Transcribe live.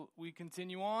we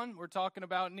continue on. We're talking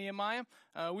about Nehemiah.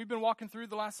 We've been walking through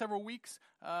the last several weeks,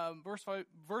 verse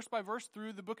by verse,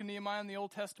 through the book of Nehemiah in the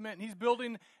Old Testament. And he's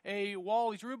building a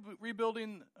wall. He's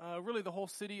rebuilding really the whole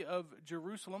city of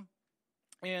Jerusalem.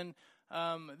 And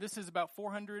this is about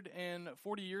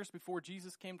 440 years before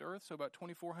Jesus came to earth, so about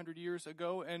 2,400 years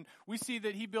ago. And we see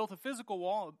that he built a physical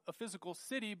wall, a physical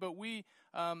city, but we,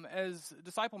 as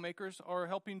disciple makers, are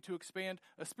helping to expand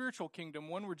a spiritual kingdom,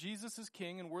 one where Jesus is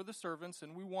king and we're the servants,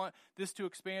 and we want this to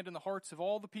expand in the hearts of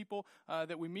all the people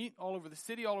that we meet all over the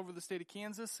city, all over the state of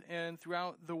Kansas, and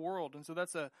throughout the world. And so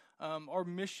that's our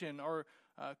mission, our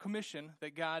commission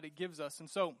that God gives us. And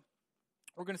so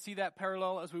we're going to see that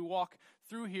parallel as we walk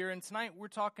through here. And tonight we're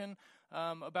talking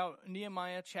about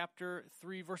Nehemiah chapter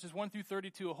 3, verses 1 through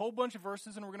 32. A whole bunch of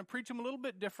verses, and we're going to preach them a little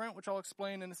bit different, which I'll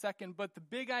explain in a second. But the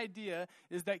big idea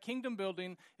is that kingdom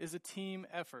building is a team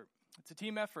effort. It's a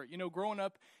team effort. You know, growing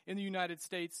up in the United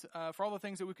States, for all the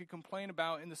things that we could complain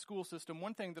about in the school system,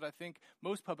 one thing that I think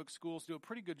most public schools do a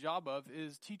pretty good job of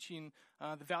is teaching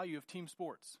the value of team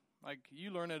sports. Like,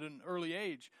 you learn at an early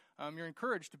age. You're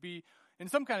encouraged to be in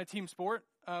some kind of team sport,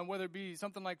 whether it be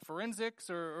something like forensics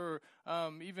or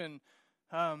even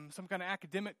some kind of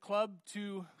academic club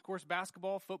to, of course,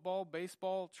 basketball, football,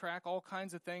 baseball, track, all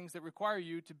kinds of things that require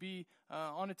you to be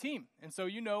on a team. And so,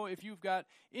 you know, if you've got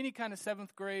any kind of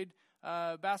 7th grade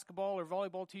basketball or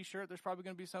volleyball t-shirt, there's probably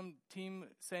going to be some team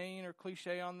saying or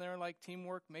cliche on there like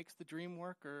teamwork makes the dream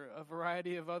work, or a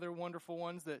variety of other wonderful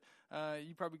ones that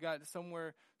you probably got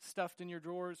somewhere stuffed in your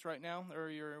drawers right now or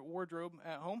your wardrobe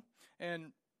at home.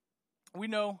 And we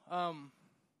know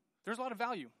there's a lot of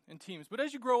value in teams. But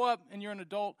as you grow up and you're an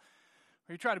adult,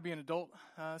 or you try to be an adult,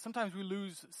 sometimes we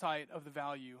lose sight of the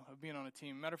value of being on a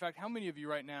team. Matter of fact, how many of you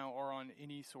right now are on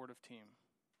any sort of team?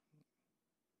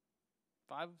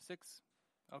 5, 6?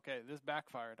 Okay, this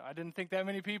backfired. I didn't think that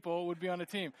many people would be on a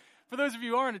team. For those of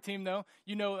you who are on a team, though,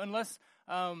 you know, unless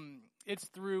it's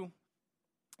through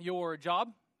your job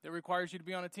that requires you to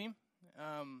be on a team,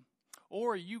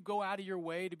 or you go out of your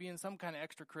way to be in some kind of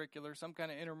extracurricular, some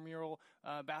kind of intramural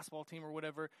basketball team or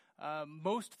whatever,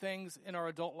 most things in our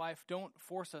adult life don't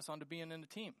force us onto being in a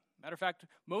team. Matter of fact,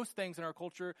 most things in our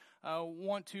culture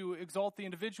want to exalt the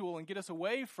individual and get us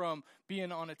away from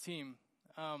being on a team.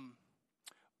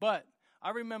 But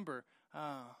I remember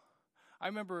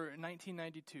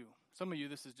 1992. Some of you,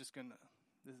 this is gonna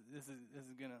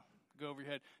go over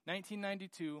your head.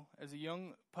 1992, as a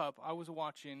young pup, I was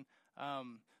watching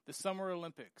the Summer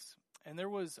Olympics, and there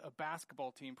was a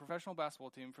basketball team, professional basketball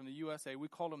team from the USA. We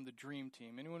called them the Dream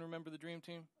Team. Anyone remember the Dream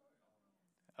Team?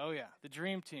 Oh yeah, the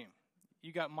Dream Team.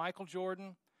 You got Michael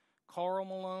Jordan, Karl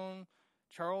Malone,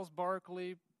 Charles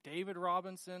Barkley, David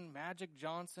Robinson, Magic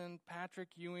Johnson,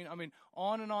 Patrick Ewing. I mean,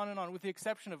 on and on and on, with the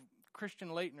exception of Christian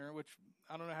Laettner, which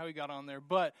I don't know how he got on there.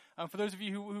 But for those of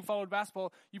you who followed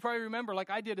basketball, you probably remember,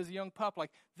 like I did as a young pup, like,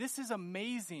 this is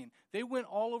amazing. They went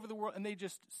all over the world, and they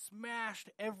just smashed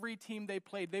every team they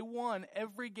played. They won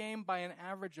every game by an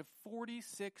average of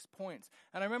 46 points.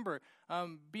 And I remember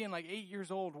being like 8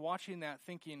 years old, watching that,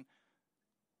 thinking,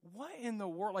 what in the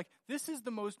world? Like, this is the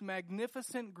most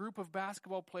magnificent group of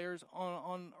basketball players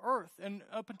on earth. And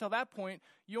up until that point,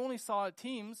 you only saw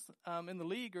teams in the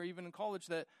league or even in college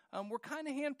that were kind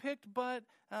of handpicked, but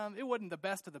it wasn't the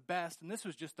best of the best. And this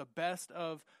was just the best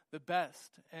of the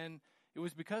best. And it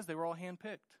was because they were all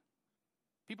handpicked.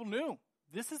 People knew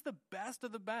this is the best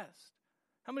of the best.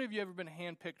 How many of you ever been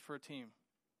handpicked for a team?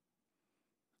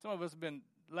 Some of us have been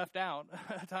left out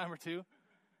a time or two.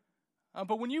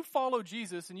 But when you follow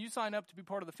Jesus and you sign up to be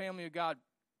part of the family of God,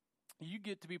 you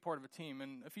get to be part of a team.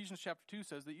 And Ephesians chapter 2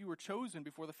 says that you were chosen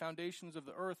before the foundations of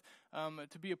the earth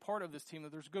to be a part of this team,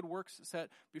 that there's good works set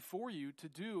before you to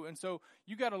do. And so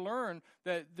you got to learn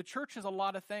that the church is a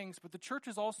lot of things, but the church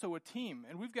is also a team.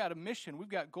 And we've got a mission. We've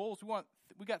got goals.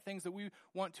 We got things that we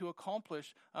want to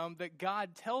accomplish that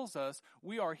God tells us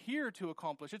we are here to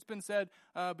accomplish. It's been said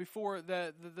before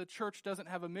that the church doesn't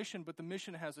have a mission, but the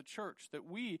mission has a church. That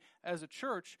we, as a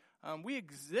church, we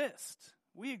exist.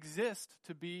 We exist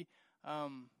to be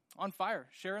on fire,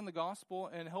 sharing the gospel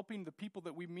and helping the people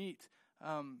that we meet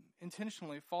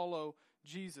intentionally follow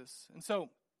Jesus. And so,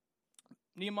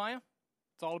 Nehemiah,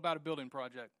 it's all about a building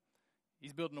project.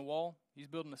 He's building a wall. He's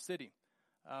building a city.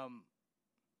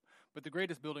 But the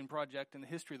greatest building project in the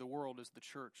history of the world is the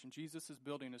church. And Jesus is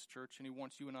building his church, and he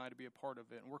wants you and I to be a part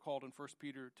of it. And we're called in 1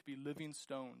 Peter to be living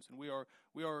stones. And we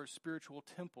are spiritual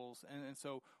temples. And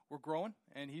so we're growing,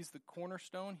 and he's the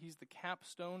cornerstone. He's the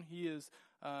capstone. He is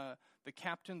the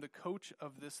captain, the coach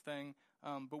of this thing.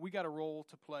 But we got a role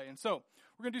to play. And so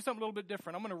we're going to do something a little bit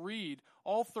different. I'm going to read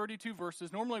all 32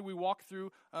 verses. Normally we walk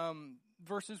through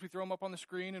verses, we throw them up on the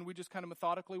screen, and we just kind of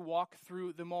methodically walk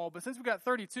through them all. But since we've got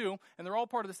 32, and they're all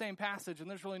part of the same passage, and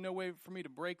there's really no way for me to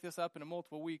break this up into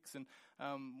multiple weeks, and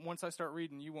once I start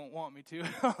reading, you won't want me to,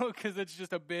 because it's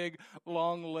just a big,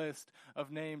 long list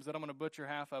of names that I'm going to butcher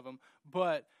half of them.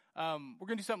 But we're going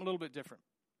to do something a little bit different.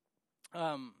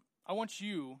 I want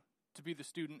you to be the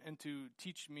student and to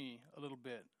teach me a little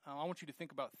bit. I want you to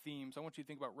think about themes. I want you to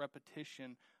think about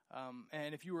repetition.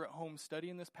 And if you were at home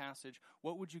studying this passage,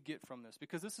 what would you get from this?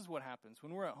 Because this is what happens.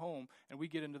 When we're at home and we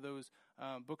get into those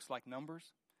books like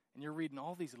Numbers, and you're reading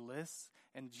all these lists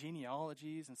and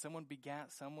genealogies, and someone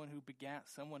begat someone who begat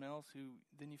someone else who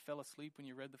then you fell asleep when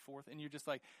you read the fourth, and you're just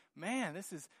like, man,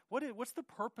 this is, what's the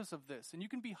purpose of this? And you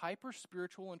can be hyper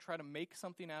spiritual and try to make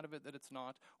something out of it that it's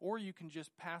not, or you can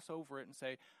just pass over it and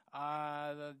say,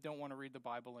 I don't want to read the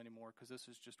Bible anymore because this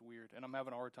is just weird, and I'm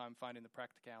having a hard time finding the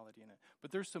practicality in it.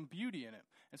 But there's some beauty in it.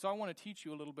 And so I want to teach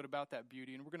you a little bit about that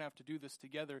beauty, and we're going to have to do this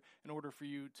together in order for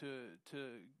you to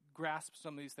grasp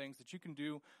some of these things that you can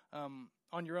do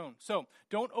on your own. So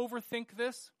don't overthink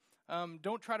this.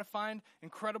 Don't try to find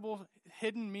incredible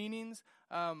hidden meanings,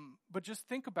 but just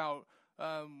think about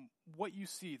what you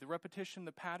see, the repetition,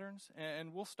 the patterns,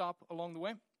 and we'll stop along the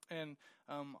way. And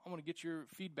I want to get your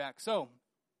feedback. So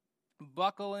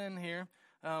buckle in here.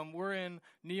 We're in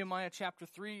Nehemiah chapter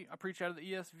 3. I preach out of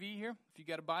the ESV here. If you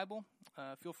got a Bible,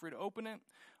 feel free to open it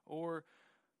or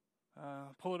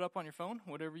pull it up on your phone,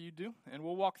 whatever you do, and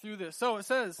we'll walk through this. So it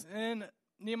says in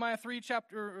Nehemiah 3,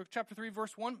 chapter 3,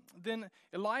 verse 1, Then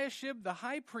Eliashib the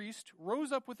high priest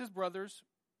rose up with his brothers,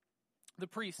 the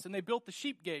priests, and they built the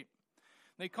sheep gate.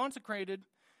 They consecrated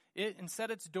it and set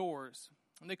its doors.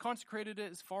 And they consecrated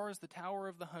it as far as the Tower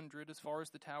of the 100, as far as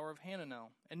the Tower of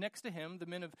Hananel. And next to him the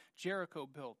men of Jericho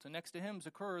built. And next to him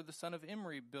Zakur the son of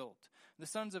Imri built. The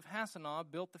sons of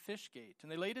Hassanah built the fish gate.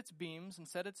 And they laid its beams and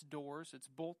set its doors, its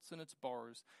bolts, and its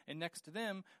bars. And next to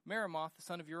them Meremoth the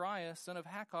son of Uriah, son of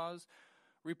Hakaz,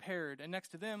 repaired. And next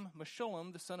to them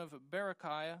Meshullam the son of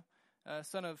Berechiah,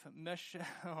 son of Mesh.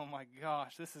 Oh my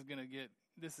gosh, this is gonna get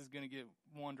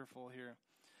wonderful here.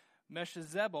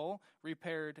 Meshezabel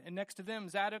repaired, and next to them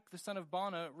Zadok the son of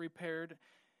Bana repaired,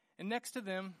 and next to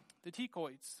them the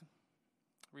Tekoites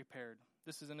repaired.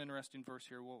 This is an interesting verse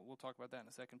here. We'll talk about that in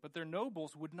a second. But their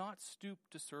nobles would not stoop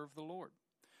to serve the Lord.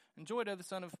 And Joiada the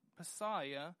son of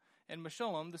Pasaiah and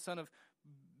Meshullam the son of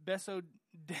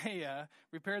Besodeiah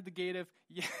repaired the gate of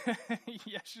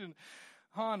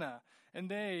Yeshanhana. And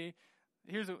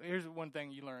here's one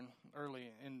thing you learn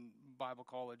early in Bible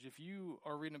college. If you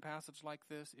are reading a passage like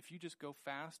this, if you just go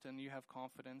fast and you have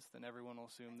confidence, then everyone will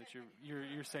assume that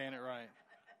you're saying it right.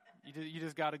 You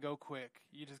just got to go quick.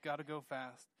 You just got to go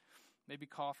fast. Maybe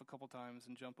cough a couple times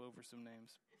and jump over some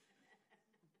names.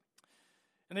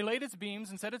 And they laid its beams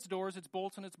and set its doors, its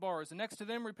bolts, and its bars. And next to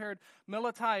them repaired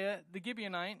Melatiah the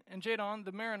Gibeonite, and Jadon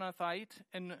the Meronothite,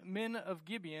 and men of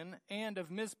Gibeon and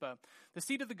of Mizpah, the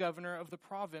seat of the governor of the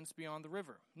province beyond the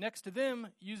river. Next to them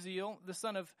Uziel the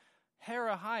son of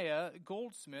Herahiah,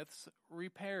 goldsmiths,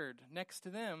 repaired. Next to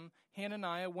them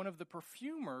Hananiah, one of the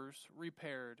perfumers,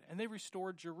 repaired. And they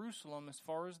restored Jerusalem as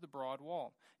far as the broad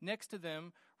wall. Next to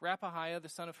them Rappahiah the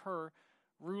son of Hur,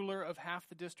 ruler of half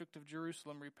the district of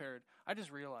Jerusalem, repaired. I just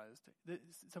realized that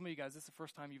some of you guys, this is the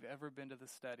first time you've ever been to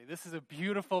this study. This is a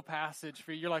beautiful passage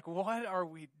for you. You're like, what are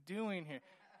we doing here?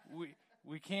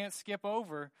 We can't skip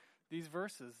over these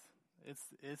verses.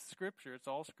 It's Scripture. It's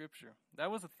all Scripture.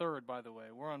 That was a third, by the way.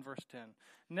 We're on verse 10.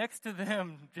 Next to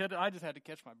them, I just had to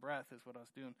catch my breath is what I was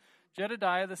doing.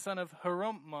 Jedediah, the son of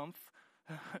Harumaph,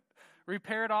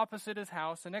 repaired opposite his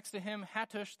house. And next to him,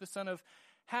 Hattush, the son of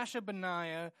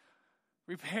Hashabaniah,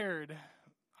 repaired.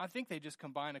 I think they just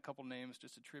combine a couple names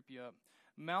just to trip you up.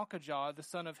 Malchijah, the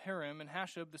son of Harim, and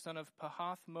Hashab, the son of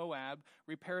Pahath Moab,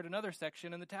 repaired another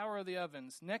section in the Tower of the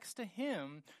Ovens. Next to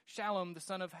him, Shallum, the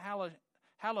son of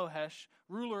Halohesh,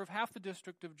 ruler of half the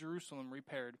district of Jerusalem,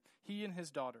 repaired, he and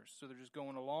his daughters. So they're just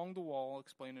going along the wall,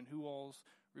 explaining who all's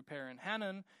repairing.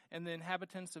 Hanan and the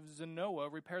inhabitants of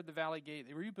Zanoah repaired the valley gate.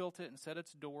 They rebuilt it and set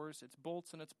its doors, its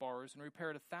bolts, and its bars, and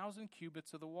repaired 1,000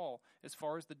 cubits of the wall, as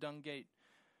far as the dung gate.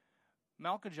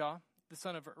 Malchijah, the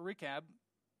son of Rechab,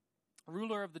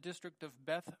 ruler of the district of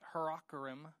Beth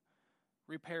Haracharim,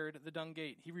 repaired the dung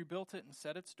gate. He rebuilt it and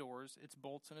set its doors, its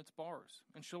bolts, and its bars.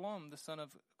 And Shalom, the son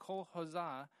of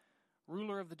Kolhozah,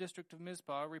 ruler of the district of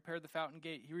Mizpah, repaired the fountain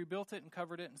gate. He rebuilt it and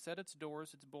covered it and set its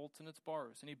doors, its bolts, and its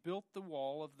bars. And he built the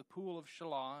wall of the pool of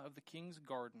Shelah of the king's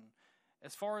garden,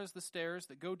 as far as the stairs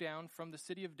that go down from the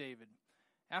city of David.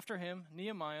 After him,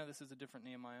 Nehemiah, this is a different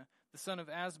Nehemiah, the son of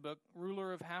Azbuk,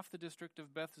 ruler of half the district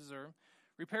of Bethzur,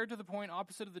 repaired to the point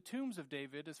opposite of the tombs of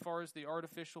David as far as the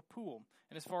artificial pool,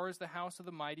 and as far as the house of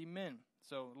the mighty men.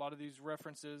 So a lot of these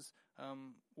references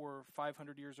were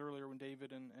 500 years earlier when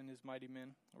David and his mighty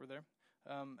men were there.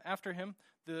 After him,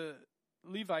 the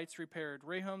Levites repaired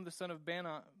Rahum the son of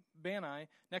Bani,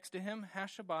 next to him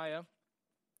Hashabiah,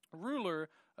 ruler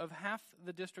of half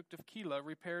the district of Keilah,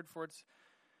 repaired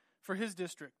for his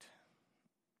district.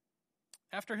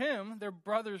 After him, their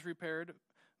brothers repaired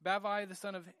Bavai the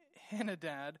son of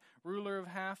Henadad, ruler of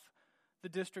half the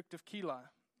district of Keilah.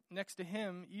 Next to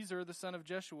him, Ezer the son of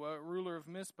Jeshua, ruler of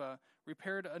Mizpah,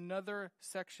 repaired another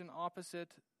section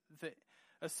opposite the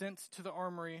ascent to the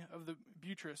armory of the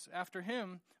buttress. After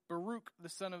him, Baruch the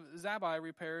son of Zabbai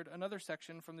repaired another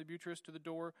section from the buttress to the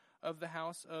door of the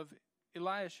house of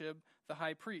Eliashib the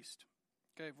high priest.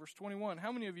 Okay, verse 21.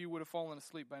 How many of you would have fallen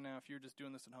asleep by now if you were just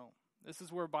doing this at home? This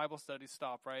is where Bible studies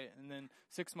stop, right? And then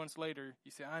 6 months later, you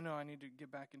say, I know I need to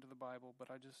get back into the Bible, but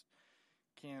I just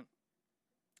can't.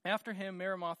 After him,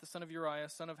 Meremoth, the son of Uriah,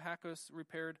 son of Hakkus,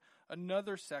 repaired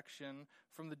another section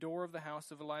from the door of the house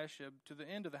of Eliashib to the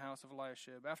end of the house of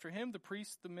Eliashib. After him, the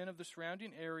priests, the men of the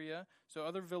surrounding area, so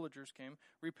other villagers came,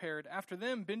 repaired. After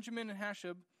them, Benjamin and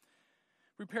Hashab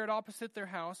repaired opposite their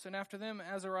house. And after them,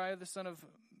 Azariah, the son of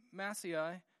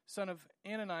Maaseiah, son of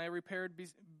Ananiah, repaired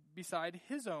beside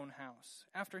his own house.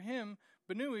 After him,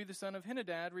 Benui, the son of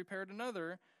Henadad, repaired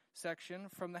another section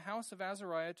from the house of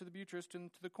Azariah to the buttress to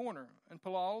the corner. And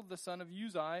Palal, the son of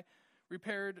Uzai,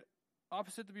 repaired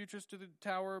opposite the buttress to the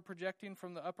tower projecting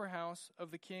from the upper house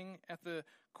of the king at the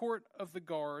court of the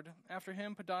guard. After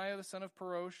him, Pedaiah, the son of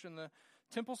Parosh, and the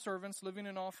temple servants living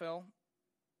in Ophel,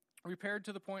 repaired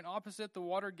to the point opposite the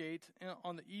water gate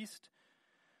on the east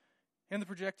and the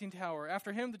projecting tower.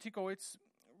 After him, the Tekoites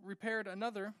repaired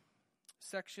another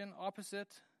section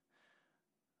opposite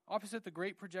the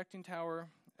great projecting tower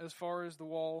as far as the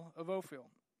wall of Ophel.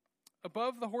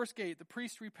 Above the horse gate, the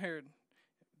priest repaired.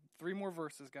 3 more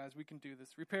verses, guys. We can do this.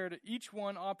 Repaired each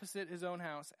one opposite his own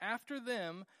house. After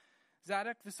them,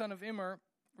 Zadok, the son of Immer,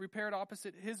 repaired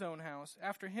opposite his own house.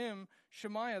 After him,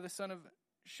 Shemaiah, the son of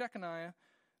Shechaniah,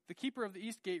 the keeper of the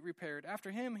east gate, repaired.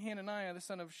 After him, Hananiah, the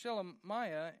son of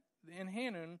Shelemiah, and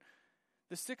Hanun,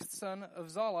 the 6th son of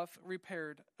Zalaph,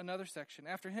 repaired another section.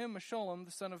 After him, Meshullam,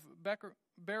 the son of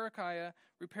Berechiah,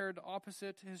 repaired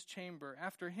opposite his chamber.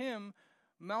 After him,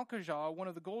 Malchijah, one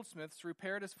of the goldsmiths,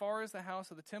 repaired as far as the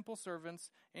house of the temple servants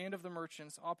and of the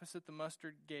merchants opposite the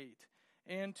mustard gate.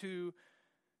 And to,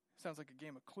 sounds like a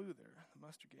game of Clue there, the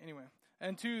mustard gate. Anyway,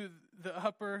 and to the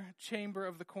upper chamber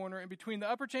of the corner. And between the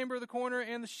upper chamber of the corner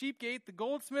and the sheep gate, the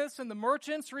goldsmiths and the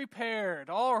merchants repaired.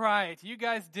 All right, you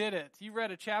guys did it. You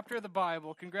read a chapter of the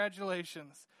Bible.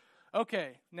 Congratulations.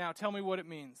 Okay, now tell me what it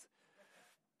means.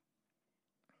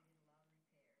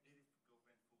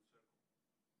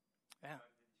 Yeah.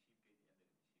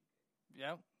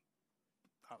 Yeah.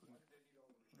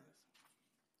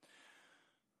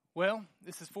 Well,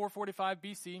 this is 445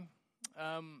 BC.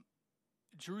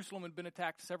 Jerusalem had been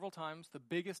attacked several times. The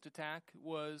biggest attack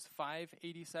was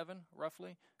 587,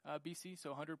 roughly, BC, so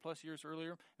 100 plus years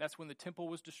earlier. That's when the temple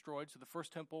was destroyed. So the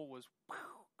first temple was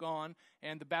gone,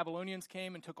 and the Babylonians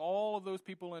came and took all of those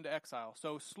people into exile.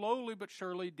 So slowly but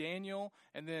surely, Daniel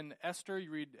and then Esther,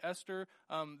 you read Esther,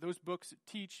 those books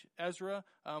teach. Ezra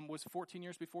was 14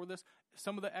 years before this.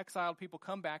 Some of the exiled people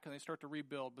come back and they start to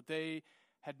rebuild, but they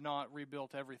had not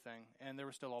rebuilt everything, and there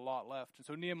was still a lot left. And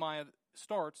so Nehemiah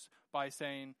starts by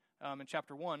saying in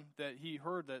chapter 1 that he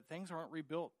heard that things aren't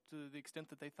rebuilt to the extent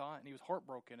that they thought, and he was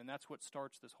heartbroken, and that's what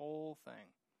starts this whole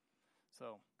thing.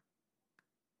 So,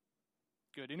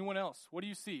 good. Anyone else? What do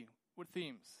you see? What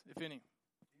themes, if any?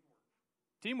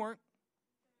 Teamwork.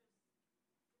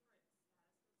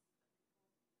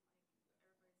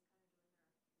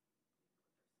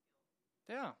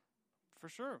 Yeah, for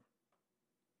sure.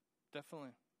 Definitely.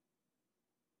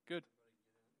 Good.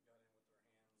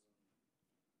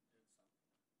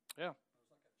 Yeah.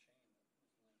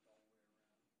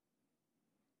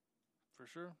 For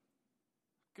sure.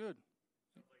 Good.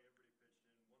 Sounds like everybody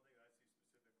pitched in. One thing I see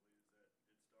specifically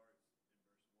is that it starts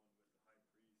in verse 1 with the high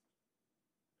priest. So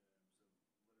literally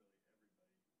everybody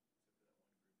except for that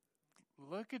one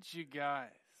group. Look at you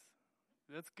guys.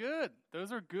 That's good.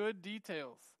 Those are good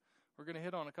details. We're going to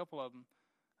hit on a couple of them.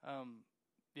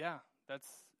 Yeah,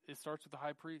 it starts with the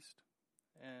high priest,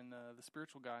 and the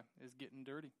spiritual guy is getting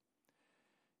dirty.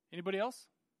 Anybody else?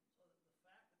 So the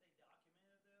fact that they documented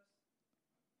this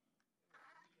was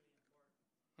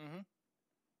really important.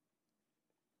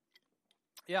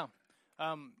 Yeah.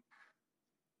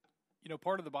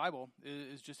 Part of the Bible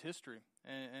is just history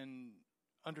and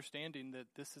understanding that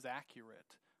this is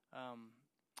accurate.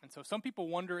 And so some people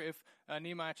wonder if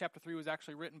Nehemiah chapter 3 was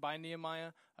actually written by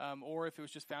Nehemiah, or if it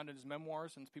was just found in his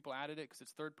memoirs and people added it because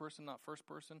it's third person, not first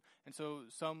person. And so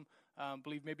some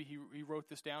believe maybe he wrote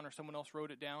this down or someone else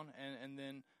wrote it down, and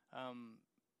then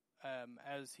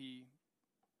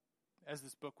as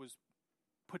this book was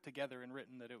put together and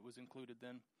written, that it was included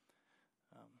then.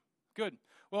 Good.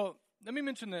 Well, let me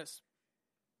mention this.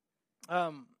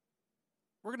 We're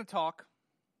going to talk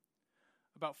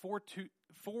about four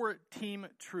team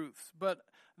truths, but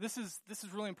this is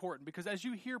really important because as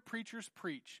you hear preachers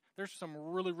preach, there's some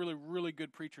really, really, really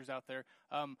good preachers out there,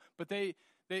 but they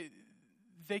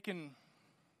can.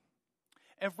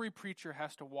 Every preacher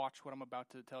has to watch what I'm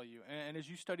about to tell you, and as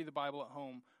you study the Bible at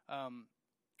home,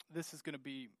 this is going to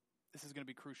be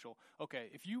crucial. Okay,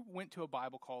 if you went to a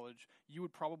Bible college, you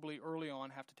would probably early on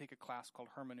have to take a class called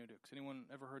hermeneutics. Anyone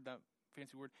ever heard that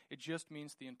fancy word? It just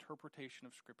means the interpretation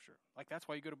of Scripture. Like, that's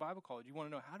why you go to Bible college. You want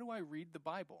to know, how do I read the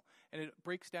Bible? And it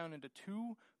breaks down into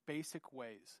two basic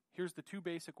ways. Here's the two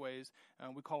basic ways.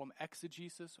 We call them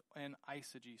exegesis and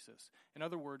eisegesis. In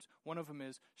other words, one of them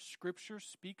is Scripture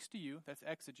speaks to you. That's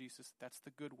exegesis. That's the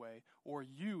good way. Or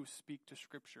you speak to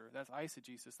Scripture. That's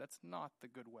eisegesis. That's not the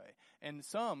good way. And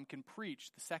some can preach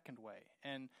the second way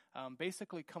and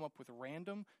basically come up with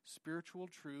random spiritual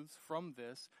truths from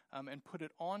this and put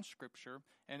it on Scripture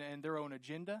and their own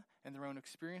agenda and their own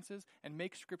experiences and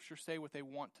make Scripture say what they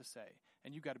want to say.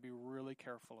 And you've got to be really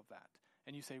careful of that.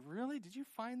 And you say, really? Did you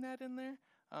find that in there?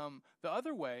 The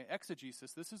other way,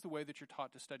 exegesis, this is the way that you're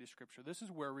taught to study Scripture. This is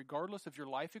where, regardless of your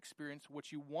life experience,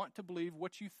 what you want to believe,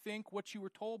 what you think, what you were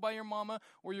told by your mama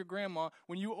or your grandma,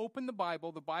 when you open the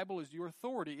Bible is your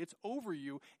authority. It's over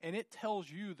you, and it tells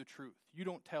you the truth. You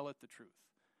don't tell it the truth.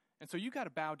 And so you got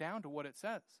to bow down to what it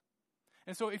says.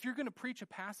 And so if you're going to preach a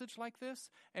passage like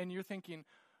this, and you're thinking,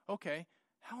 okay,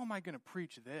 how am I going to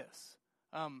preach this?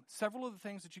 Several of the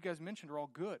things that you guys mentioned are all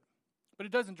good. But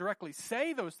it doesn't directly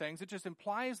say those things. It just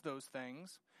implies those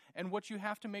things. And what you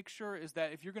have to make sure is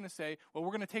that if you're going to say, well,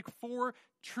 we're going to take four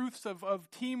truths of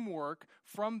teamwork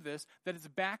from this, that it's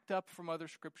backed up from other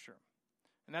Scripture.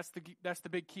 And that's the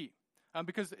big key.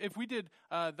 Because if we did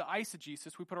the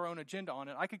eisegesis, we put our own agenda on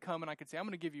it, I could come and I could say, I'm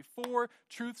going to give you four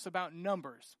truths about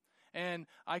numbers. And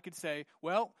I could say,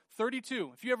 well,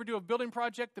 32. If you ever do a building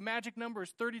project, the magic number is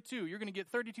 32. You're going to get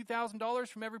 $32,000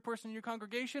 from every person in your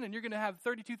congregation, and you're going to have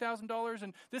 $32,000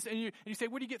 and this. And you say,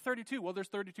 where do you get 32? Well, there's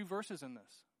 32 verses in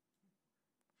this.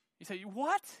 You say,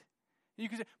 what? And you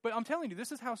can say, but I'm telling you,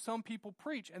 this is how some people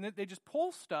preach, and they just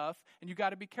pull stuff, and you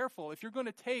got to be careful. If you're going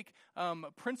to take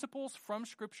principles from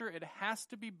Scripture, it has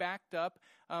to be backed up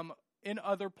in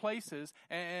other places,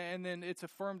 and then it's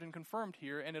affirmed and confirmed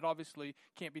here, and it obviously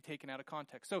can't be taken out of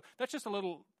context. So that's just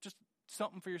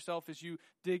something for yourself as you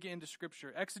dig into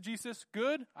Scripture. Exegesis,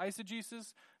 good.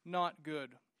 Eisegesis, not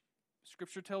good.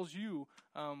 Scripture tells you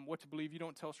what to believe. You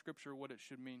don't tell Scripture what it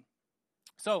should mean.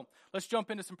 So let's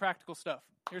jump into some practical stuff.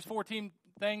 Here's 14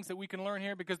 things that we can learn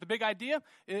here, because the big idea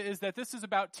is that this is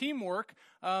about teamwork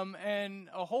and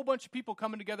a whole bunch of people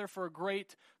coming together for a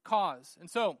great cause. And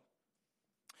so,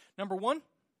 number one,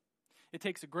 it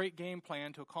takes a great game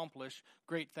plan to accomplish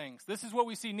great things. This is what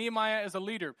we see Nehemiah as a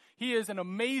leader. He is an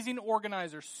amazing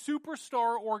organizer,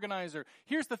 superstar organizer.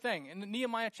 Here's the thing. In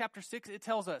Nehemiah chapter 6, it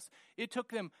tells us it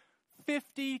took them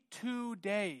 52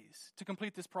 days to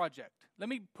complete this project. Let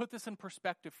me put this in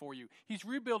perspective for you. He's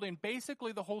rebuilding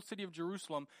basically the whole city of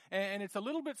Jerusalem, and it's a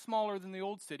little bit smaller than the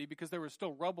old city because there was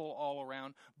still rubble all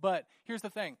around. But here's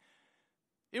the thing.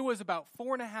 It was about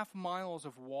 4.5 miles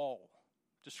of wall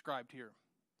described here.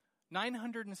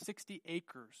 960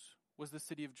 acres was the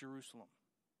city of Jerusalem.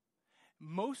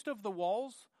 Most of the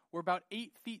walls were about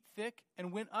 8 feet thick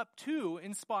and went up to,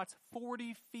 in spots,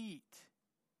 40 feet.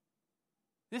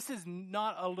 This is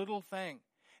not a little thing.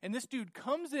 And this dude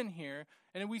comes in here,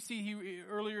 and we see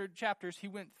earlier chapters, he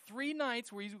went 3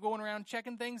 nights where he's going around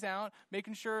checking things out,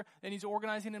 making sure, and he's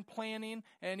organizing and planning,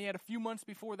 and he had a few months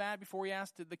before that, before he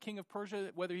asked the king of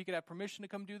Persia whether he could have permission to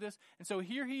come do this. And so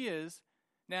here he is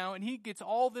now, and he gets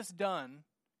all this done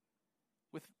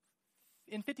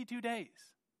in 52 days.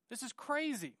 This is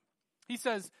crazy. He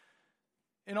says,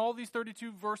 in all these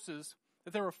 32 verses,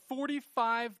 that there were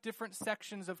 45 different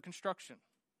sections of construction.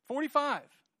 45.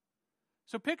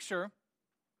 So picture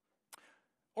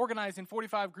organizing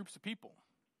 45 groups of people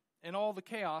and all the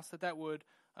chaos that would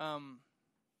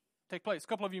take place. A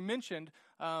couple of you mentioned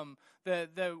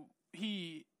that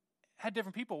he had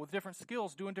different people with different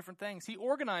skills doing different things. He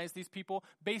organized these people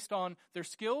based on their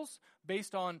skills,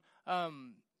 based on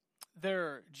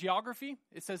their geography.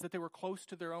 It says that they were close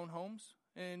to their own homes.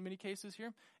 in many cases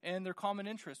here, and their common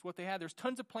interest, what they had. There's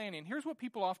tons of planning. Here's what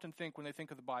people often think when they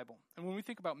think of the Bible. And when we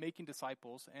think about making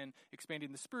disciples and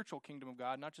expanding the spiritual kingdom of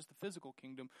God, not just the physical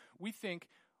kingdom, we think,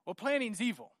 well, planning's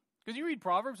evil. Because you read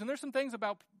Proverbs, and there's some things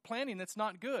about planning that's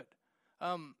not good.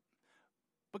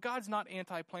 But God's not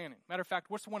anti-planning. Matter of fact,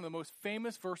 what's one of the most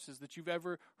famous verses that you've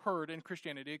ever heard in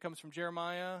Christianity? It comes from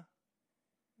Jeremiah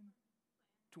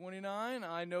 29.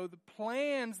 I know the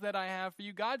plans that I have for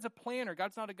you. God's a planner.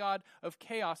 God's not a God of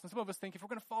chaos. And some of us think if we're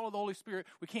going to follow the Holy Spirit,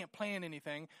 we can't plan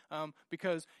anything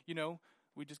because,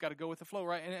 we just got to go with the flow,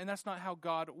 right? And that's not how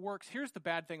God works. Here's the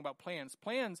bad thing about plans.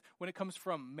 Plans, when it comes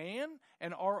from man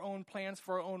and our own plans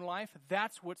for our own life,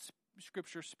 that's what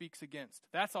Scripture speaks against.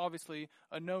 That's obviously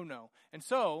a no-no. And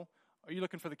so, are you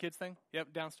looking for the kids thing?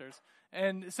 Yep, downstairs.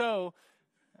 And so,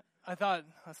 I thought,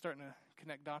 I was starting to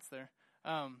connect dots there.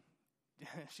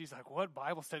 She's like, what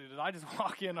Bible study did I just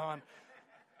walk in on?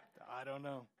 I don't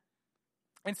know.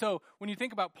 And so, when you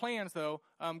think about plans, though,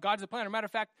 God's a planner. Matter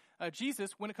of fact,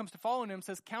 Jesus, when it comes to following him,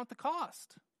 says, count the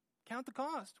cost. Count the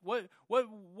cost.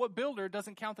 What builder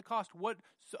doesn't count the cost? What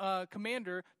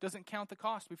commander doesn't count the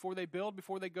cost before they build,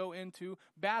 before they go into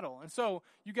battle? And so,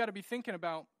 you got to be thinking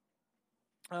about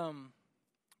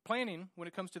planning when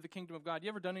it comes to the kingdom of God. You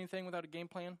ever done anything without a game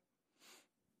plan?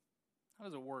 How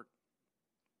does it work?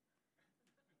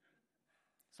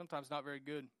 Sometimes not very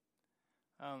good.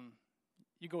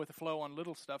 You go with the flow on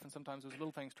little stuff, and sometimes those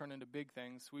little things turn into big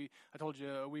things. I told you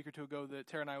a week or two ago that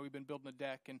Tara and I, we've been building a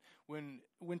deck, and when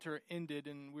winter ended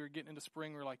and we were getting into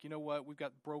spring, we were like, you know what, we've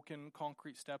got broken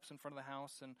concrete steps in front of the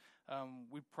house, and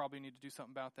we probably need to do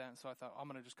something about that. And so I thought, I'm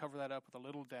going to just cover that up with a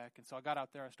little deck. And so I got out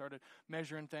there, I started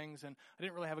measuring things, and I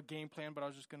didn't really have a game plan, but I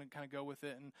was just going to kind of go with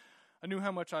it. And I knew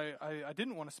how much I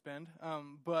didn't want to spend,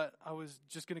 but I was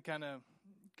just going to kind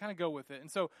of go with it. And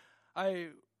so I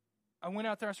went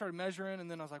out there, I started measuring, and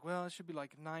then I was like, well, it should be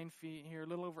like 9 feet here, a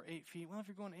little over 8 feet. Well, if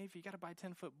you're going 8 feet, you got to buy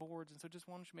 10-foot boards, and so just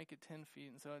why don't you make it 10 feet?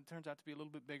 And so it turns out to be a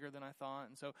little bit bigger than I thought.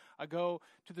 And so I go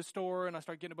to the store, and I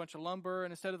start getting a bunch of lumber,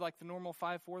 and instead of like the normal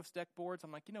 5/4 deck boards,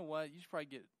 I'm like, you know what, you should probably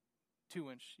get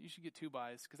 2-inch. You should get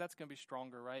 2-bys because that's going to be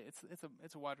stronger, right?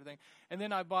 It's a wider thing. And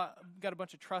then I got a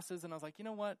bunch of trusses, and I was like, you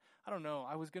know what? I don't know.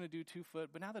 I was going to do 2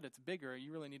 foot, but now that it's bigger,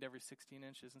 you really need every 16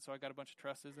 inches. And so I got a bunch of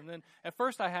trusses. And then at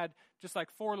first I had just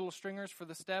like 4 little stringers for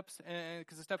the steps, and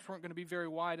because the steps weren't going to be very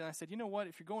wide. And I said, you know what?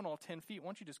 If you're going all 10 feet, why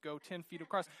don't you just go 10 feet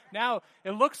across? Now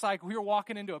it looks like we were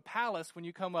walking into a palace when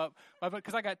you come up,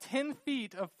 because I got 10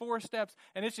 feet of 4 steps,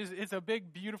 and it's a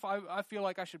big, beautiful. I feel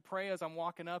like I should pray as I'm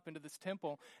walking up into this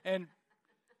temple.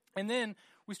 And then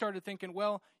we started thinking,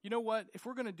 well, you know what? If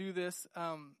we're going to do this,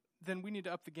 then we need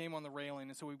to up the game on the railing.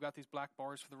 And so we've got these black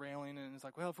bars for the railing. And it's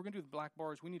like, well, if we're going to do the black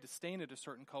bars, we need to stain it a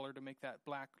certain color to make that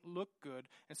black look good.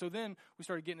 And so then we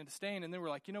started getting into stain. And then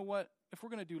we're like, you know what? If we're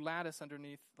going to do lattice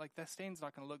underneath, like that stain's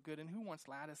not going to look good. And who wants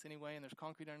lattice anyway? And there's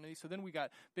concrete underneath. So then we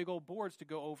got big old boards to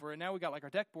go over. And now we got like our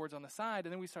deck boards on the side.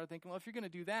 And then we started thinking, well, if you're going to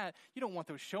do that, you don't want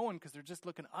those showing because they're just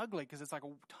looking ugly because it's like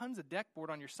tons of deck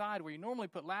board on your side where you normally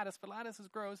put lattice, but lattice is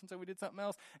gross. And so we did something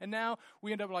else. And now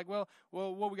we end up like, well,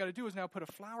 what we got to do is now put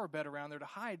a flower bed around there to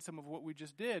hide some of what we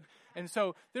just did. And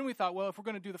so then we thought, well, if we're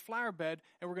going to do the flower bed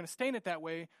and we're going to stain it that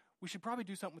way, we should probably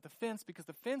do something with the fence because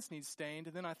the fence needs stained.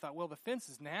 And then I thought, well, the fence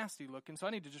is nasty looking, so I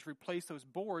need to just replace those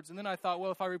boards. And then I thought,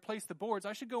 well, if I replace the boards,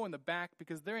 I should go in the back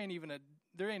because there ain't even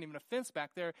a fence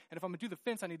back there. And if I'm going to do the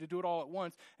fence, I need to do it all at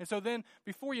once. And so then,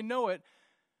 before you know it,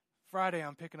 Friday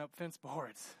I'm picking up fence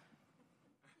boards.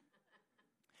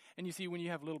 And you see, when you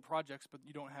have little projects but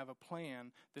you don't have a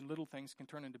plan, then little things can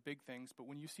turn into big things. But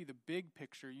when you see the big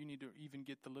picture, you need to even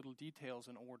get the little details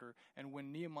in order. And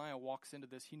when Nehemiah walks into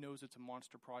this, he knows it's a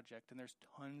monster project. And there's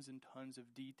tons and tons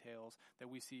of details that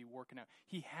we see working out.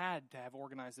 He had to have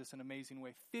organized this in an amazing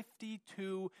way.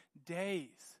 52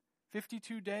 days.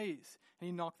 52 days. And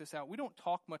he knocked this out. We don't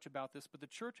talk much about this, but the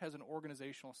church has an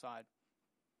organizational side.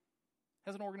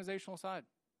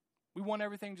 We want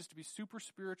everything just to be super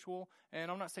spiritual,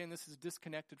 and I'm not saying this is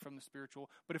disconnected from the spiritual,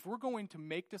 but if we're going to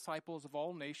make disciples of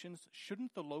all nations,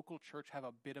 shouldn't the local church have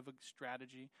a bit of a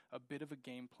strategy, a bit of a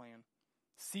game plan?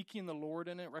 Seeking the Lord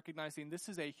in it, recognizing this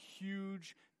is a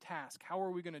huge task. How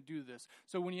are we going to do this?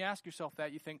 So when you ask yourself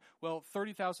that, you think, well,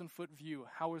 30,000-foot view,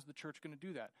 how is the church going to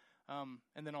do that?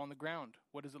 And then on the ground,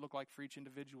 what does it look like for each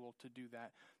individual to do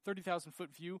that?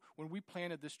 30,000-foot view, when we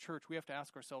planted this church, we have to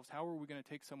ask ourselves, how are we going to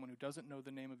take someone who doesn't know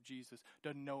the name of Jesus,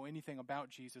 doesn't know anything about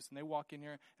Jesus, and they walk in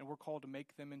here and we're called to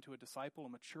make them into a disciple, a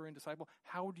maturing disciple?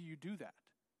 How do you do that?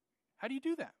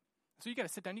 So you got to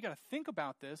sit down, you got to think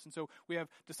about this. And so we have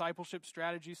discipleship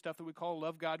strategy, stuff that we call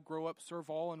love God, grow up, serve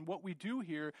all. And what we do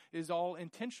here is all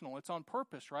intentional. It's on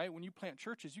purpose, right? When you plant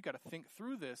churches, you got to think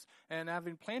through this. And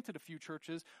having planted a few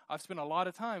churches, I've spent a lot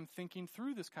of time thinking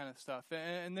through this kind of stuff.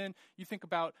 And then you think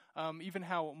about even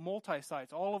how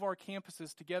multi-sites, all of our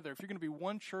campuses together, if you're going to be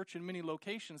one church in many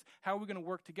locations, how are we going to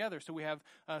work together? So we have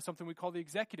something we call the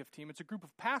executive team. It's a group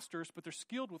of pastors, but they're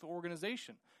skilled with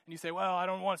organization. And you say, well, I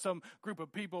don't want some group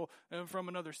of people from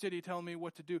another city telling me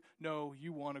what to do. No,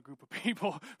 you want a group of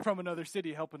people from another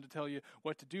city helping to tell you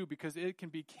what to do, because it can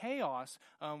be chaos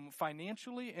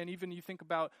financially. And even you think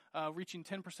about reaching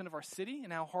 10% of our city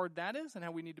and how hard that is and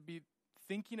how we need to be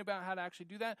thinking about how to actually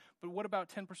do that. But what about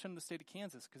 10% of the state of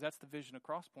Kansas? Because that's the vision of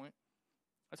Crosspoint.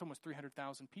 That's almost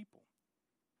 300,000 people.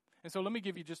 And so let me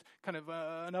give you just kind of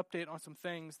an update on some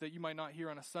things that you might not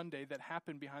hear on a Sunday that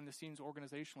happen behind the scenes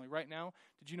organizationally. Right now,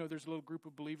 did you know there's a little group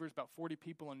of believers, about 40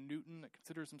 people in Newton, that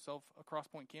considers himself a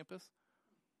Crosspoint campus?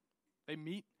 They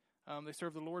meet, they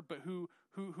serve the Lord, but who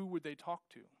would they talk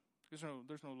to? There's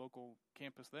no local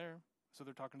campus there, so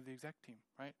they're talking to the exec team,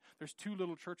 right? There's 2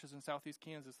 little churches in southeast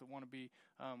Kansas that want to be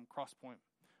Crosspoint.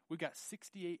 We got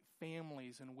 68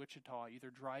 families in Wichita, either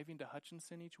driving to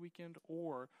Hutchinson each weekend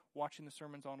or watching the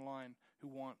sermons online, who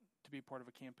want to be part of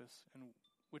a campus in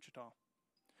Wichita.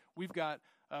 We've got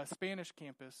a Spanish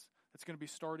campus that's going to be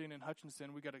starting in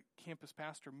Hutchinson. We got a campus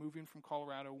pastor moving from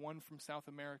Colorado, one from South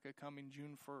America, coming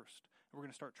June 1st. And we're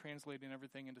going to start translating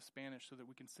everything into Spanish so that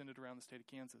we can send it around the state of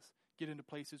Kansas, get into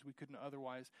places we couldn't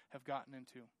otherwise have gotten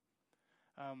into.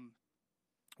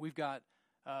 We've got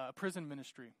a prison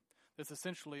ministry that's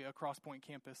essentially a Crosspoint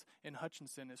campus in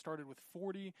Hutchinson. It started with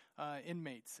 40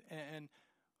 inmates, and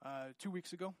 2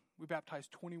 weeks ago, we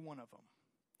baptized 21 of them.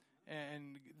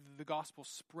 And the gospel's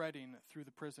spreading through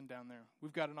the prison down there.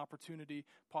 We've got an opportunity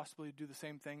possibly to do the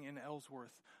same thing in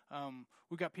Ellsworth.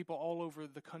 We've got people all over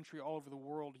the country, all over the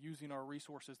world, using our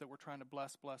resources that we're trying to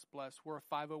bless. We're a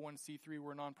 501c3,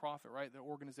 we're a nonprofit, right? The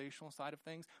organizational side of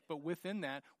things. But within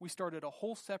that, we started a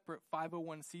whole separate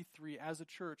 501c3 as a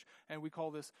church, and we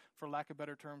call this, for lack of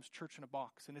better terms, church in a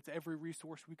box. And it's every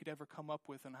resource we could ever come up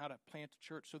with on how to plant a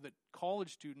church so that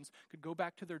college students could go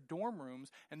back to their dorm rooms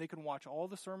and they can watch all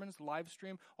the sermons, live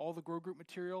stream, all the Grow Group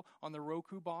material on the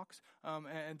Roku box,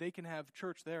 and they can have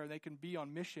church there. They can be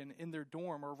on mission in their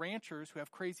dorm. Or ranchers who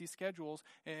have crazy schedules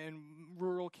in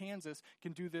rural Kansas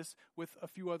can do this with a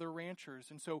few other ranchers.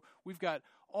 And so we've got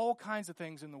all kinds of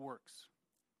things in the works.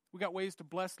 We've got ways to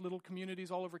bless little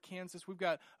communities all over Kansas. We've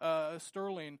got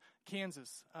Sterling,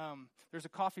 Kansas. There's a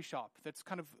coffee shop that's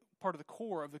kind of part of the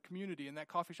core of the community, and that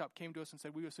coffee shop came to us and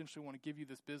said, we essentially want to give you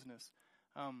this business.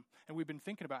 And we've been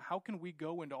thinking about how can we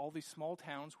go into all these small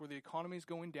towns where the economy is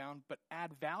going down, but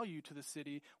add value to the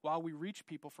city while we reach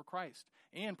people for Christ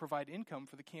and provide income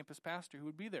for the campus pastor who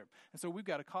would be there. And so we've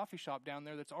got a coffee shop down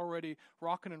there that's already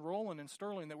rocking and rolling in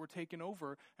Sterling that we're taking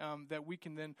over, that we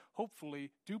can then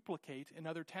hopefully duplicate in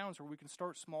other towns where we can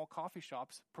start small coffee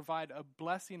shops, provide a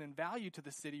blessing and value to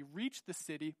the city, reach the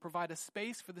city, provide a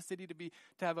space for the city to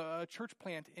have a church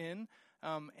plant in,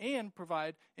 and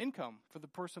provide income for the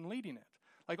person leading it.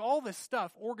 Like all this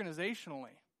stuff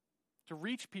organizationally to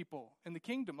reach people in the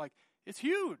kingdom, like it's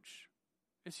huge.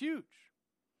 It's huge.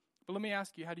 But let me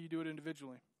ask you, how do you do it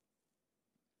individually?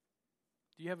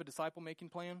 Do you have a disciple-making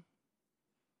plan?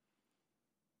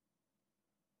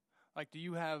 Like, do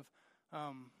you have,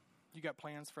 you got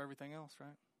plans for everything else, right?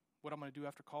 What I'm going to do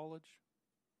after college?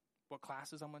 What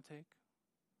classes I'm going to take?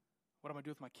 What I'm going to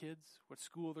do with my kids? What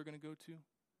school they're going to go to?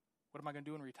 What am I going to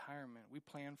do in retirement? We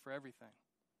plan for everything.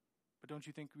 But don't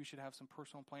you think we should have some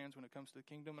personal plans when it comes to the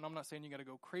kingdom? And I'm not saying you got to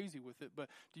go crazy with it, but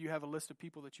do you have a list of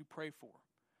people that you pray for?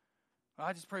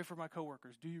 I just pray for my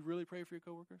coworkers. Do you really pray for your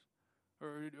coworkers?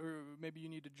 Or maybe you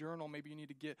need to journal. Maybe you need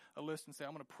to get a list and say,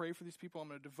 I'm going to pray for these people. I'm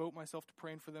going to devote myself to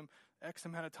praying for them X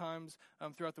amount of times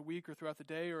throughout the week or throughout the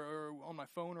day or on my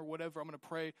phone or whatever. I'm going to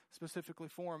pray specifically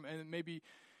for them. And maybe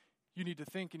you need to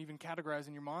think and even categorize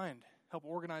in your mind, help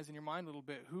organize in your mind a little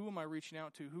bit. Who am I reaching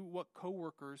out to? What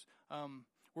coworkers?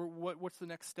 What's the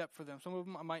next step for them? Some of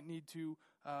them I might need to,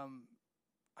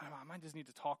 I might just need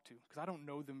to talk to because I don't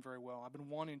know them very well. I've been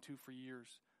wanting to for years.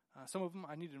 Some of them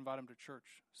I need to invite them to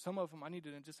church. Some of them I need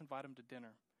to just invite them to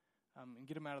dinner and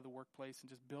get them out of the workplace and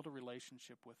just build a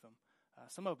relationship with them.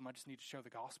 Some of them I just need to share the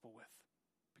gospel with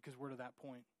because we're to that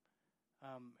point.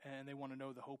 And they want to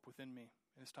know the hope within me,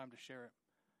 and it's time to share it.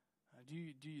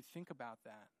 Do you think about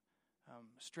that?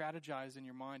 Strategize in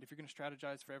your mind. If you're going to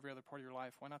strategize for every other part of your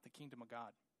life, why not the kingdom of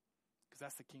God? Because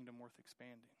that's the kingdom worth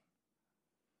expanding.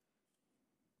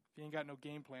 If you ain't got no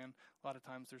game plan, a lot of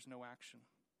times there's no action.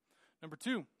 Number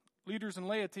 2, leaders and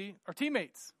laity are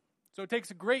teammates. So it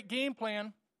takes a great game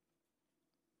plan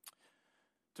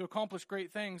to accomplish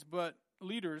great things, but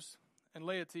leaders and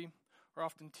laity are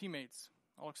often teammates.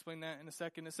 I'll explain that in a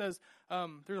second. It says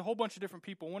there's a whole bunch of different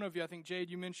people. One of you, I think, Jade,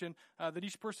 you mentioned that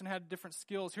each person had different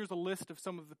skills. Here's a list of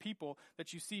some of the people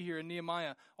that you see here in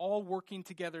Nehemiah, all working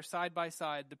together side by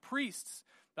side. The priests,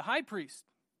 the high priest,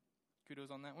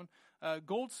 kudos on that one,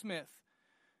 goldsmiths,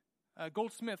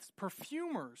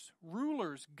 perfumers,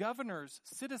 rulers, governors,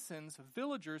 citizens,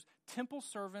 villagers, temple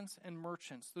servants, and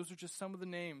merchants. Those are just some of the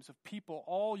names of people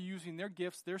all using their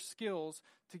gifts, their skills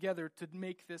together to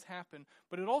make this happen.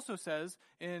 But it also says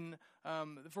in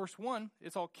verse 1,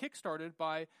 it's all kickstarted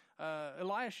by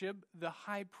Eliashib, the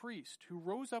high priest, who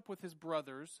rose up with his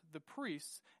brothers, the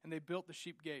priests, and they built the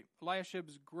sheep gate.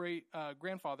 Eliashib's great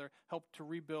grandfather helped to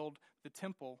rebuild the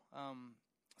temple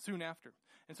soon after.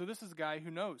 And so this is a guy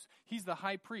who knows. He's the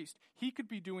high priest. He could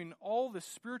be doing all the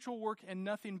spiritual work and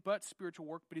nothing but spiritual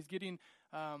work, but he's getting,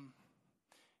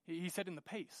 he's setting the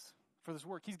pace for this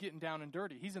work. He's getting down and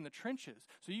dirty. He's in the trenches.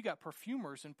 So you got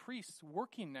perfumers and priests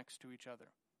working next to each other.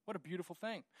 What a beautiful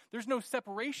thing. There's no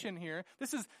separation here.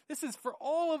 This is for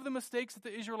all of the mistakes that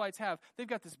the Israelites have. They've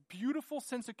got this beautiful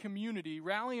sense of community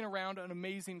rallying around an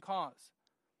amazing cause.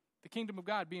 The kingdom of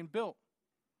God being built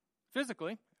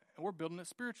physically, and we're building it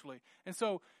spiritually. And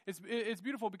so it's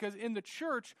beautiful because in the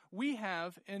church, we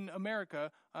have in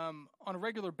America, on a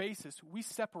regular basis, we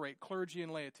separate clergy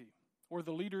and laity, or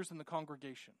the leaders in the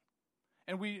congregation.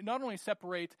 And we not only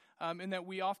separate in that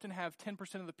we often have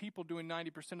 10% of the people doing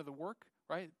 90% of the work,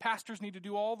 right? Pastors need to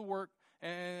do all the work,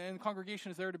 and the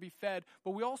congregation is there to be fed.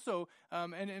 But we also,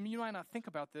 and you might not think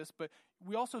about this, but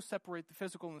we also separate the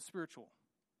physical and the spiritual.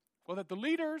 Well, that the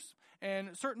leaders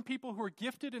and certain people who are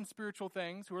gifted in spiritual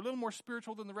things, who are a little more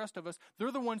spiritual than the rest of us,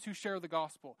 they're the ones who share the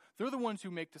gospel. They're the ones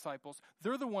who make disciples.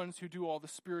 They're the ones who do all the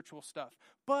spiritual stuff.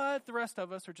 But the rest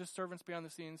of us are just servants behind the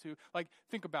scenes who,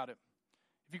 think about it.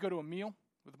 If you go to a meal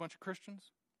with a bunch of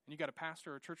Christians, and you got a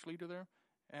pastor or a church leader there,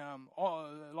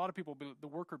 a lot of people will be the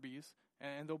worker bees,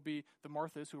 and they'll be the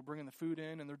Marthas who are bringing the food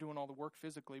in, and they're doing all the work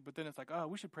physically. But then it's like,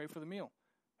 we should pray for the meal.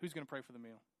 Who's going to pray for the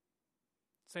meal?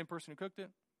 Same person who cooked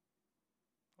it?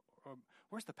 Or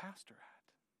where's the pastor at?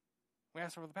 We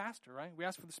ask for the pastor, right? We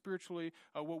ask for the spiritually,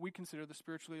 what we consider the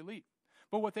spiritually elite.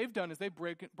 But what they've done is they've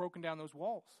broken down those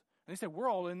walls. And they said, we're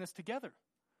all in this together.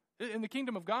 In the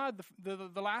kingdom of God, the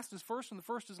last is first and the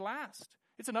first is last.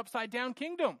 It's an upside down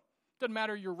kingdom. Doesn't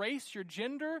matter your race, your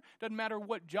gender, doesn't matter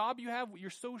what job you have, your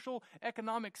social,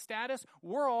 economic status.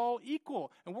 We're all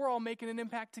equal, and we're all making an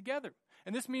impact together.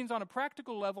 And this means on a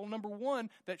practical level, number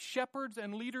one, that shepherds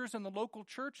and leaders in the local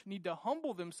church need to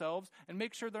humble themselves and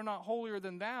make sure they're not holier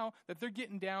than thou, that they're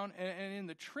getting down and in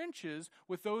the trenches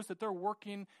with those that they're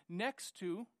working next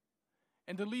to,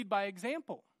 and to lead by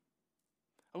example.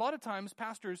 A lot of times,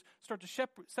 pastors start to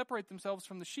separate themselves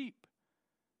from the sheep.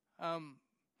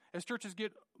 As churches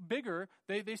get bigger,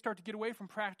 they start to get away from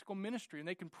practical ministry, and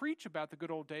they can preach about the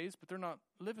good old days, but they're not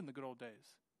living the good old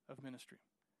days of ministry.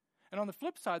 And on the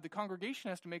flip side, the congregation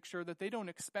has to make sure that they don't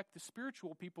expect the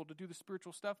spiritual people to do the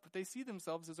spiritual stuff, but they see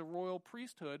themselves as a royal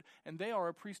priesthood, and they are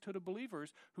a priesthood of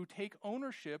believers who take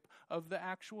ownership of the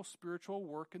actual spiritual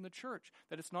work in the church.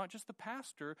 That it's not just the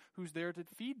pastor who's there to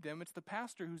feed them, it's the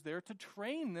pastor who's there to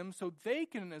train them so they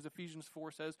can, as Ephesians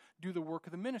 4 says, do the work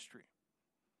of the ministry.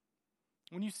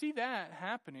 When you see that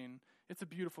happening, it's a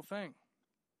beautiful thing.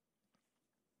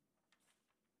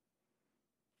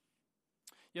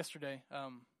 Yesterday,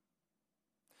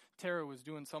 Tara was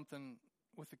doing something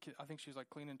with the kid. I think she was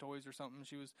cleaning toys or something.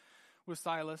 She was with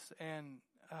Silas, and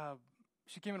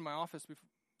she came into my office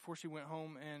before she went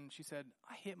home, and she said,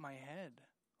 I hit my head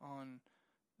on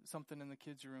something in the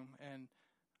kids' room. And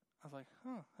I was like,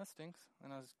 that stinks.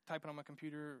 And I was typing on my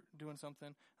computer, doing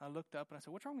something. I looked up, and I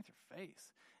said, what's wrong with your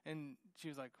face? And she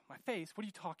was like, my face? What are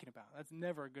you talking about? That's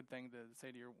never a good thing to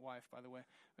say to your wife, by the way.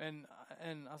 And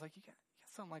I was like, you got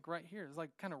something right here.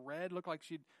 It's kind of red. Looked like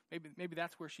she'd, maybe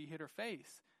that's where she hit her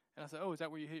face. And I said, is that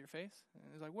where you hit your face?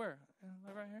 And he's like, where?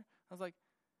 Right here? I was like,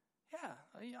 yeah.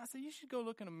 I said, you should go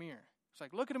look in a mirror. She's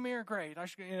like, look in a mirror? Great. I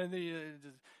should, it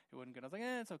wasn't good. I was like,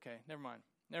 it's okay. Never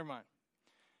mind.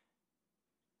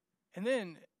 And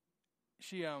then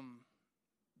she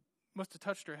must have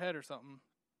touched her head or something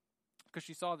because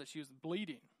she saw that she was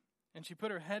bleeding. And she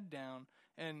put her head down,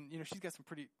 and she's got some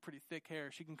pretty thick hair.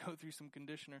 She can go through some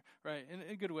conditioner, right, in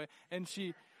a good way. And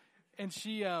she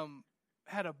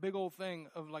had a big old thing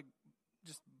of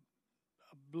just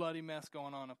a bloody mess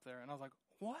going on up there. And I was like,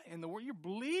 what in the world? You're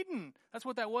bleeding. That's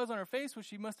what that was on her face, was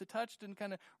she must have touched and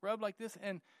kind of rubbed like this.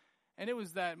 And And it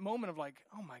was that moment of like,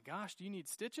 oh my gosh, do you need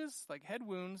stitches? Like head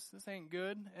wounds, this ain't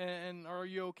good. And are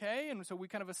you okay? And so we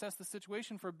kind of assessed the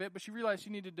situation for a bit, but she realized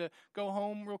she needed to go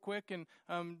home real quick and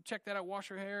check that out, wash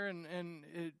her hair, and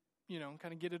it,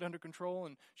 kind of get it under control.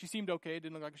 And she seemed okay. It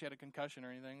didn't look like she had a concussion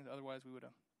or anything. Otherwise, we would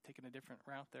have taken a different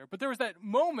route there. But there was that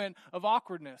moment of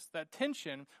awkwardness, that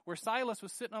tension, where Silas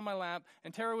was sitting on my lap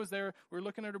and Tara was there. We were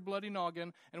looking at her bloody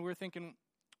noggin, and we were thinking,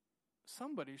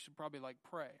 somebody should probably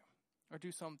pray or do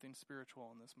something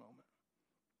spiritual in this moment.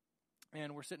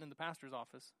 And we're sitting in the pastor's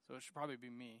office, so it should probably be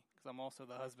me, because I'm also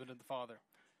the husband and the father.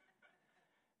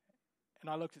 And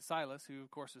I looked at Silas, who of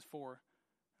course is 4,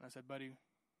 and I said, buddy,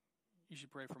 you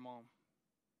should pray for Mom.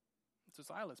 And so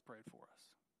Silas prayed for us.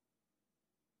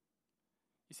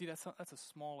 You see, that's a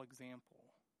small example.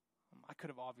 I could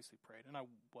have obviously prayed, and I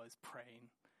was praying.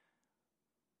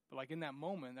 But in that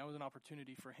moment, that was an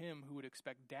opportunity for him, who would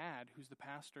expect Dad, who's the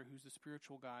pastor, who's the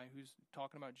spiritual guy, who's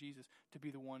talking about Jesus, to be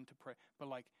the one to pray. But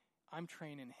I'm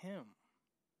training him,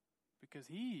 because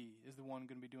he is the one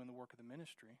going to be doing the work of the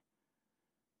ministry.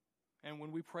 And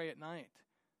when we pray at night,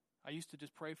 I used to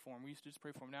just pray for him. We used to just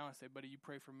pray for him. Now I say, buddy, you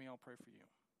pray for me, I'll pray for you.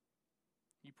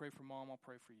 You pray for Mom, I'll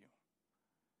pray for you.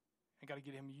 I got to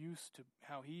get him used to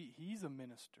how he's a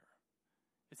minister.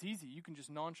 It's easy. You can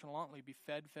just nonchalantly be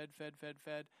fed,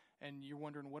 and you're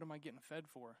wondering, what am I getting fed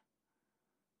for?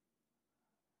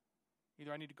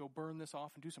 Either I need to go burn this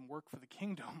off and do some work for the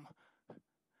kingdom,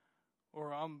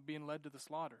 or I'm being led to the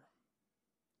slaughter.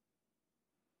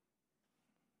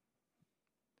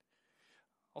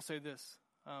 I'll say this.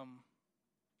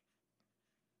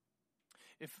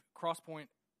 If Crosspoint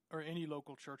or any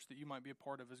local church that you might be a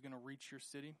part of is going to reach your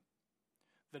city,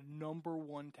 the number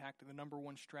one tactic, the number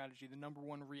one strategy, the number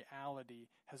one reality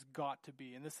has got to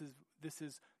be, and this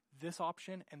is this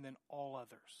option and then all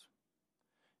others,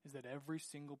 is that every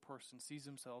single person sees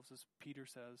themselves, as Peter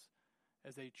says,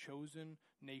 as a chosen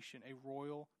nation, a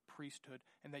royal priesthood,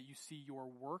 and that you see your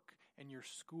work and your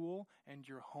school and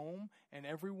your home and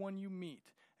everyone you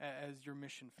meet as your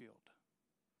mission field.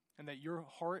 And that your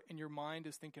heart and your mind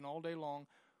is thinking all day long,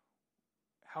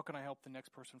 how can I help the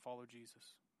next person follow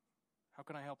Jesus? How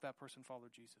can I help that person follow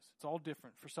Jesus? It's all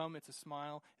different. For some, it's a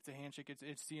smile, it's a handshake,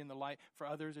 it's seeing the light. For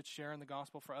others, it's sharing the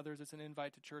gospel. For others, it's an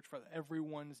invite to church. For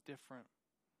everyone's different.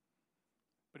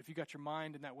 But if you got your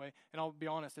mind in that way, and I'll be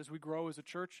honest, as we grow as a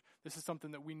church, this is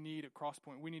something that we need at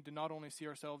Crosspoint. We need to not only see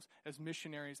ourselves as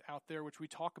missionaries out there, which we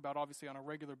talk about obviously on a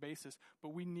regular basis,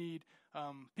 but we need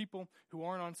people who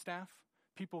aren't on staff,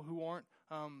 people who aren't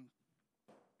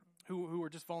who are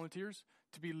just volunteers,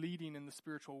 to be leading in the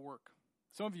spiritual work.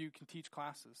 Some of you can teach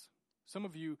classes. Some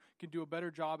of you can do a better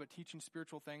job at teaching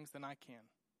spiritual things than I can.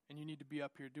 And you need to be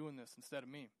up here doing this instead of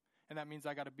me. And that means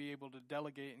I got to be able to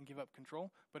delegate and give up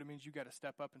control, but it means you got to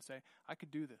step up and say, I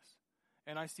could do this.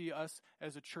 And I see us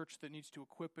as a church that needs to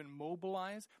equip and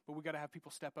mobilize, but we got to have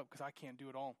people step up, because I can't do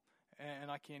it all. And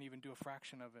I can't even do a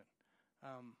fraction of it.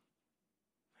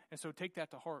 And so take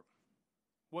that to heart.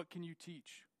 What can you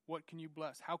teach? What can you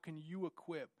bless? How can you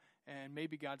equip? And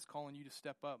maybe God's calling you to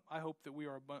step up. I hope that we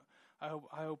are. I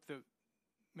hope that,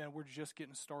 man, we're just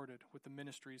getting started with the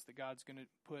ministries that God's going to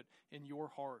put in your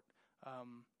heart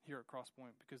here at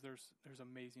Crosspoint, because there's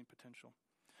amazing potential.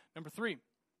 Number 3,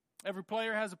 every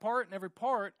player has a part, and every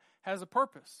part has a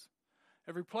purpose.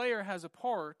 Every player has a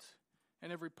part,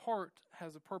 and every part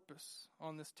has a purpose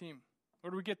on this team. Where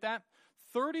do we get that?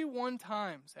 31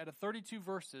 times out of 32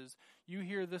 verses, you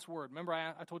hear this word. Remember,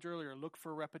 I told you earlier, look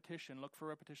for repetition.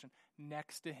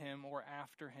 Next to him or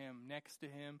after him, next to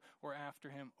him or after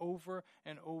him, over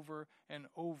and over and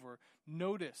over.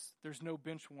 Notice there's no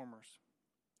bench warmers.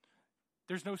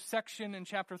 There's no section in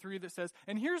chapter 3 that says,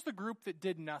 and here's the group that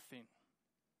did nothing.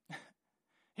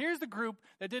 Here's the group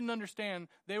that didn't understand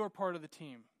they were part of the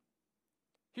team.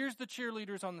 Here's the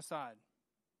cheerleaders on the side.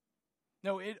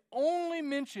 No, it only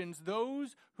mentions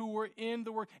those who were in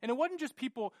the work. And it wasn't just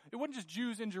people, it wasn't just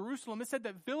Jews in Jerusalem. It said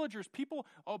that villagers, people,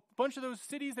 a bunch of those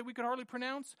cities that we could hardly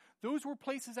pronounce, those were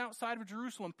places outside of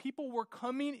Jerusalem. People were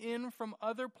coming in from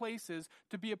other places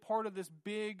to be a part of this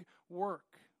big work.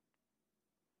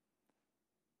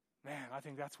 Man, I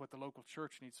think that's what the local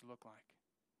church needs to look like.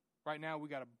 Right now, we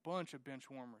got a bunch of bench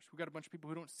warmers. We got a bunch of people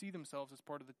who don't see themselves as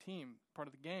part of the team, part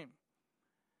of the game.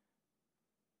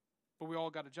 But we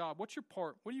all got a job. What's your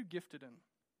part? What are you gifted in?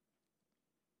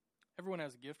 Everyone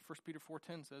has a gift. 1 Peter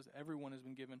 4:10 says everyone has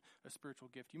been given a spiritual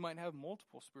gift. You might have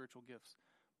multiple spiritual gifts,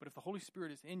 but if the Holy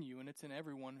Spirit is in you, and it's in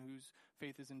everyone whose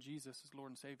faith is in Jesus as Lord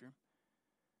and Savior,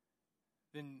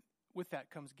 then with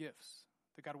that comes gifts.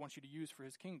 that God wants you to use for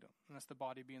his kingdom. And that's the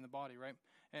body being the body, right?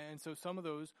 And so some of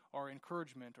those are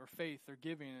encouragement or faith or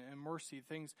giving and mercy,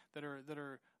 things that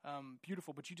are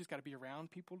beautiful, but you just got to be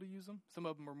around people to use them. Some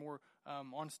of them are more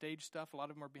on stage stuff. A lot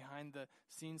of them are behind the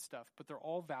scenes stuff, but they're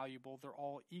all valuable. They're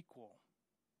all equal.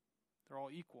 They're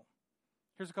all equal.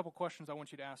 Here's a couple questions I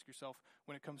want you to ask yourself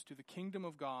when it comes to the kingdom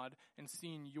of God and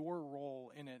seeing your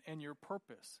role in it and your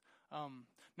purpose.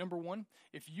 Number one,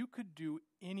 if you could do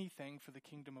anything for the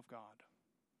kingdom of God,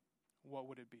 what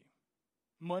would it be?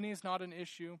 Money is not an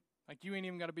issue. Like, you ain't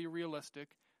even got to be realistic.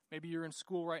 Maybe you're in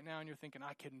school right now and you're thinking,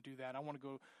 I couldn't do that. I want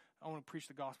to preach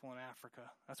the gospel in Africa.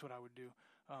 That's what I would do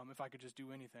if I could just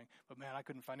do anything. But man, I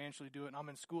couldn't financially do it, and I'm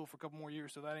in school for a couple more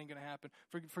years, so that ain't going to happen.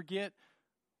 Forget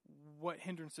what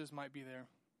hindrances might be there.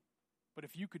 But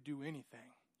if you could do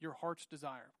anything, your heart's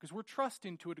desire, because we're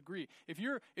trusting to a degree. If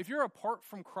you're apart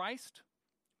from Christ,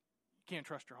 you can't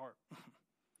trust your heart.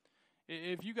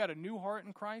 If you got a new heart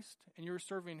in Christ and you're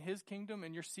serving his kingdom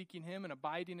and you're seeking him and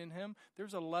abiding in him,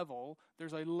 there's a level,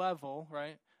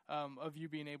 right, of you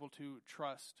being able to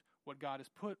trust what God has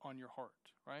put on your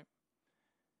heart, right?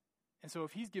 And so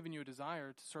if he's given you a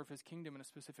desire to serve his kingdom in a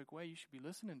specific way, you should be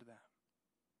listening to that.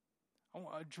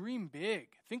 Dream big.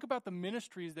 Think about the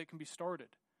ministries that can be started.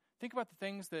 Think about the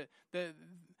things that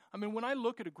when I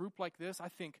look at a group like this, I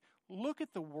think, look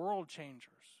at the world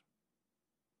changers.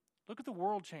 Look at the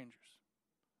world changers.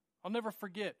 I'll never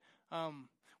forget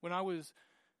when I was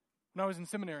in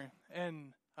seminary,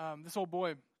 and this old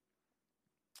boy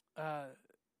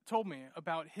told me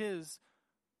about his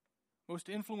most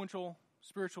influential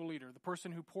spiritual leader. The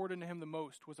person who poured into him the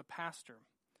most was a pastor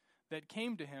that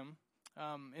came to him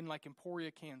in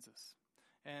Emporia, Kansas.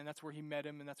 And that's where he met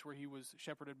him, and that's where he was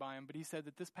shepherded by him. But he said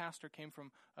that this pastor came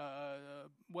from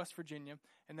West Virginia,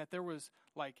 and that there was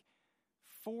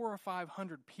 400 or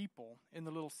 500 people in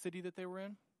the little city that they were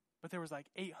in, but there was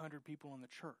 800 people in the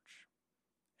church.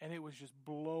 And it was just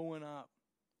blowing up.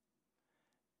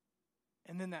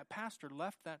 And then that pastor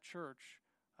left that church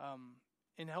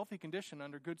in healthy condition,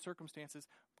 under good circumstances,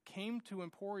 came to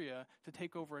Emporia to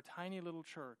take over a tiny little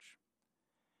church.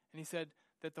 And he said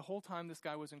that the whole time this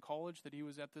guy was in college, that he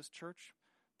was at this church,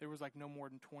 there was no more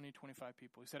than 20, 25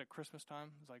 people. He said at Christmas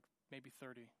time, it was maybe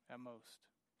 30 at most.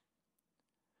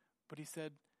 But he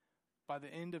said by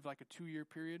the end of a 2-year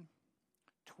period,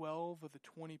 12 of the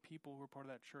 20 people who were part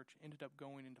of that church ended up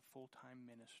going into full-time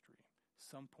ministry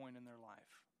some point in their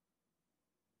life.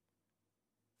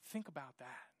 Think about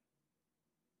that.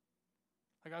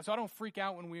 So I don't freak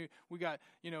out when we got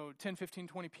 10, 15,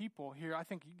 20 people here. I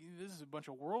think this is a bunch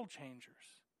of world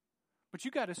changers. But you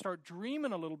got to start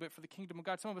dreaming a little bit for the kingdom of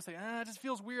God. Some of us say, it just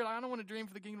feels weird. I don't want to dream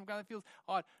for the kingdom of God. It feels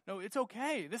odd. No, it's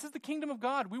okay. This is the kingdom of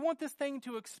God. We want this thing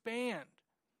to expand.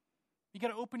 You got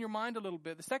to open your mind a little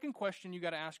bit. The second question you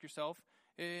got to ask yourself,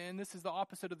 and this is the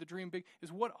opposite of the dream big,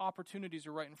 is what opportunities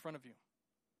are right in front of you?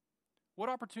 What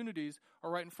opportunities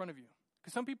are right in front of you?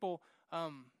 Because some people,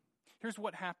 here's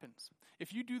what happens.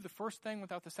 If you do the first thing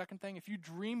without the second thing, if you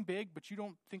dream big but you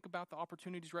don't think about the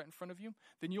opportunities right in front of you,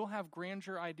 then you'll have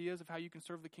grandeur ideas of how you can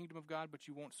serve the kingdom of God, but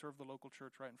you won't serve the local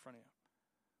church right in front of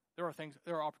you.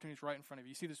 There are opportunities right in front of you.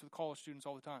 You see this with college students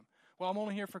all the time. Well, I'm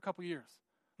only here for a couple years.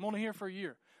 I'm only here for a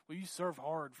year. Well, you serve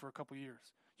hard for a couple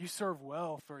years. You serve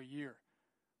well for a year.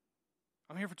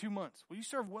 I'm here for 2 months. Well, you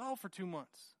serve well for 2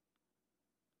 months.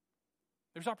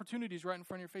 There's opportunities right in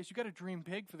front of your face. You got to dream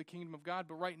big for the kingdom of God.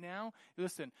 But right now,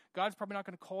 listen, God's probably not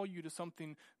going to call you to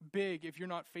something big if you're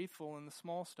not faithful in the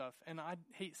small stuff. And I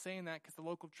hate saying that because the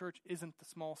local church isn't the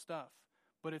small stuff.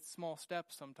 But it's small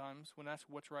steps sometimes when that's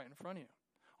what's right in front of you.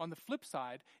 On the flip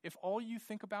side, if all you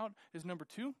think about is number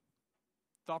 2,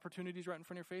 the opportunities right in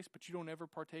front of your face, but you don't ever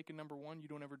partake in number 1, you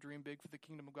don't ever dream big for the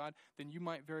kingdom of God, then you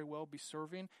might very well be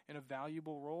serving in a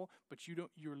valuable role, but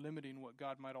you're limiting what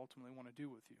God might ultimately want to do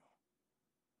with you.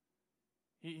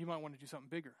 He might want to do something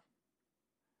bigger.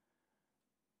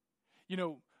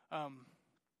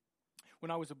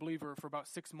 When I was a believer for about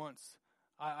 6 months,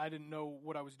 I didn't know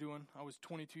what I was doing. I was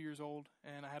 22 years old,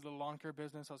 and I had a little lawn care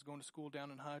business. I was going to school down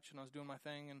in Hutch, and I was doing my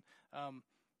thing, and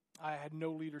I had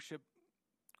no leadership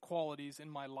qualities in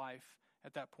my life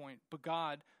at that point. But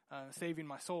God, saving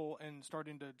my soul and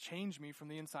starting to change me from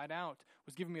the inside out,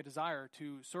 was giving me a desire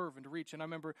to serve and to reach. And I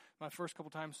remember my first couple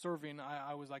times serving,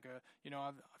 I was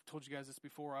I've told you guys this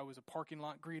before, I was a parking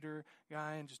lot greeter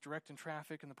guy and just directing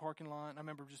traffic in the parking lot. And I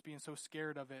remember just being so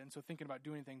scared of it. And so thinking about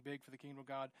doing anything big for the kingdom of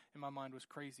God in my mind was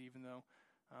crazy, even though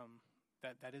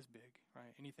that is big,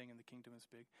 right? Anything in the kingdom is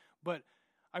big. But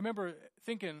I remember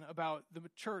thinking about the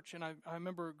church, and I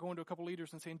remember going to a couple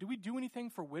leaders and saying, do we do anything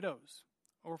for widows?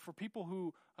 or for people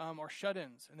who are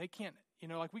shut-ins and they can't,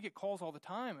 like we get calls all the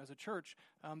time as a church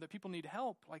that people need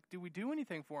help. Like, do we do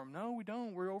anything for them? No, we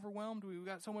don't. We're overwhelmed. We've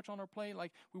got so much on our plate.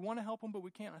 Like, we want to help them, but we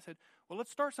can't. I said, well,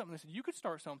 let's start something. They said, you could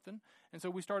start something. And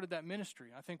so we started that ministry.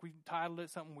 I think we titled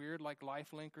it something weird like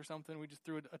Lifelink or something. We just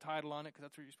threw a title on it because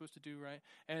that's what you're supposed to do, right?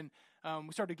 And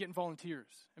we started getting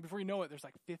volunteers. And before you know it, there's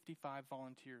like 55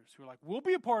 volunteers who are like, we'll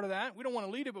be a part of that. We don't want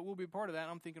to lead it, but we'll be a part of that.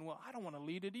 And I'm thinking, well, I don't want to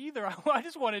lead it either. I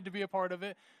just wanted to be a part of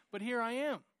it. But here I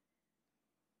am.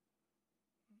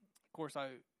 Of course, I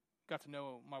got to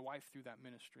know my wife through that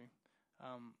ministry.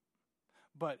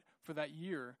 But for that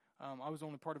year, I was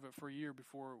only part of it for a year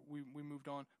before we moved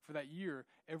on. For that year,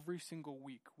 every single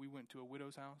week, we went to a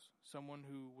widow's house, someone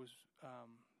who was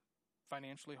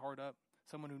financially hard up,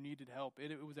 someone who needed help.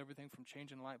 It was everything from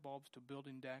changing light bulbs to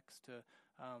building decks to,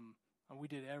 we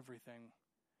did everything.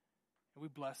 And we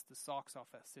blessed the socks off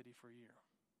that city for a year.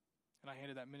 And I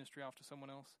handed that ministry off to someone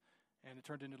else. And it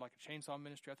turned into like a chainsaw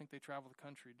ministry. I think they travel the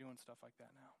country doing stuff like that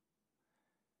now.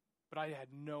 But I had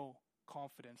no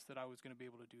confidence that I was going to be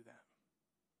able to do that.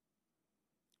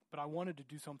 But I wanted to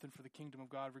do something for the kingdom of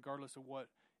God regardless of what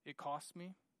it cost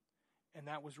me. And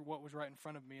that was what was right in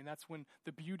front of me. And that's when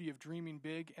the beauty of dreaming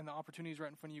big and the opportunities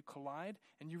right in front of you collide.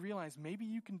 And you realize maybe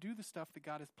you can do the stuff that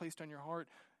God has placed on your heart.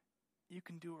 You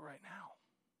can do it right now.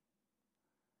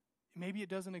 Maybe it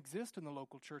doesn't exist in the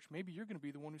local church. Maybe you're going to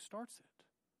be the one who starts it.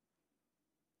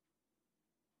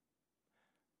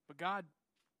 But God,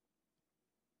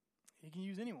 He can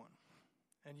use anyone.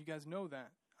 And you guys know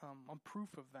that. I'm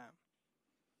proof of that.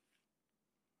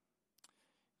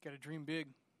 You got to dream big.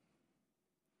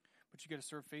 But you got to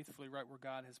serve faithfully right where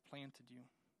God has planted you.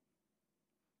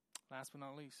 Last but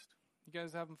not least. You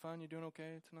guys having fun? You doing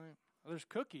okay tonight? There's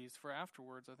cookies for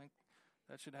afterwards. I think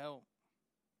that should help.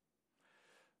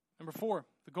 Number 4,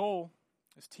 the goal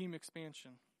is team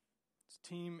expansion. It's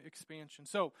team expansion.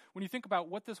 So when you think about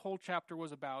what this whole chapter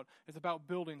was about, it's about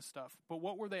building stuff. But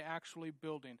what were they actually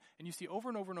building? And you see over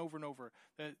and over and over and over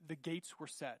that the gates were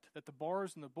set, that the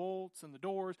bars and the bolts and the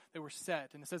doors, they were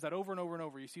set. And it says that over and over and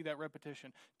over. You see that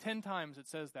repetition. 10 times it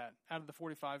says that out of the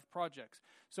 45 projects.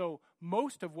 So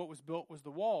most of what was built was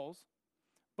the walls,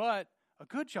 but a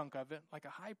good chunk of it, like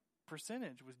a high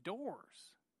percentage, was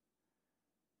doors.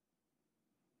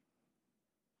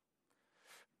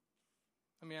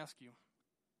 Let me ask you,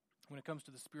 when it comes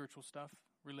to the spiritual stuff,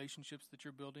 relationships that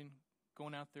you're building,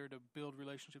 going out there to build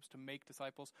relationships, to make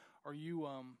disciples, are you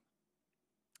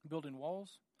building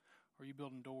walls or are you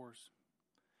building doors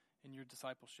in your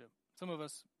discipleship? Some of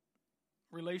us,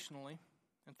 relationally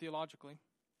and theologically,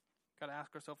 got to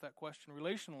ask ourselves that question.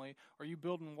 Relationally, are you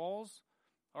building walls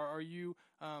or are you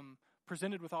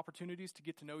presented with opportunities to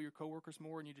get to know your coworkers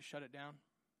more and you just shut it down?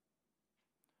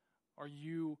 Are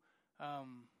you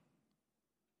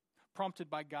prompted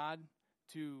by God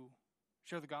to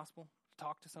share the gospel, to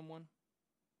talk to someone,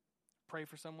 pray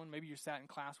for someone? Maybe you sat in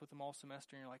class with them all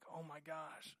semester and you're like, oh my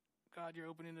gosh, God, you're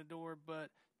opening the door, but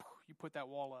you put that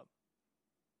wall up.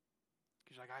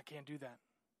 Because you're like, I can't do that.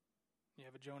 You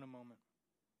have a Jonah moment.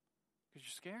 Because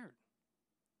you're scared.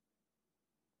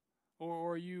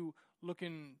 Or are you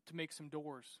looking to make some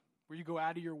doors where you go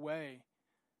out of your way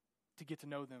to get to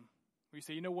know them? Where you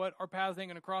say, you know what, our paths ain't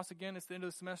going to cross again. It's the end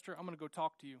of the semester. I'm going to go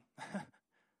talk to you. I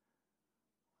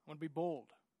want to be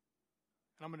bold.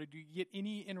 And I'm going to get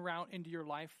any in route into your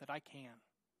life that I can.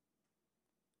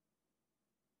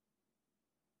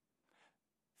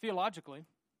 Theologically,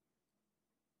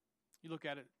 you look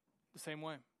at it the same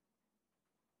way.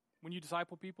 When you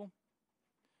disciple people,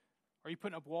 are you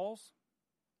putting up walls?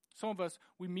 Some of us,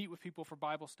 we meet with people for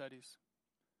Bible studies.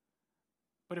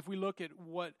 But if we look at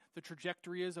what the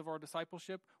trajectory is of our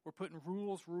discipleship, we're putting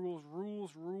rules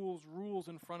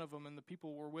in front of them, and the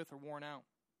people we're with are worn out.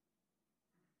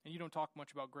 And you don't talk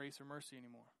much about grace or mercy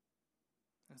anymore.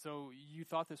 And so you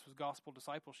thought this was gospel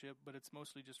discipleship, but it's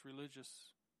mostly just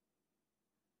religious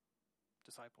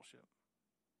discipleship.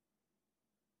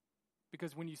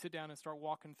 Because when you sit down and start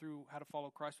walking through how to follow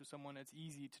Christ with someone, it's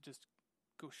easy to just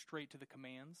go straight to the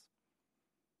commands,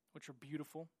 which are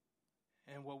beautiful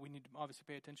and what we need to obviously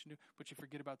pay attention to, but you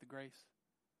forget about the grace.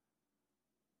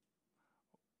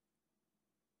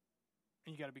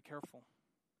 And you got to be careful.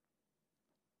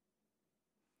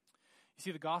 You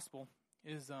see, the gospel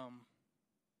is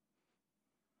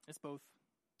it's both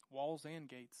walls and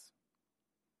gates.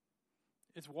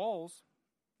 It's walls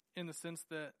in the sense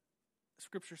that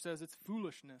Scripture says it's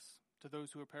foolishness to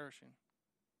those who are perishing.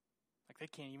 Like they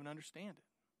can't even understand it.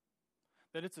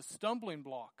 That it's a stumbling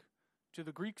block to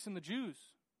the Greeks and the Jews,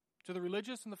 to the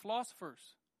religious and the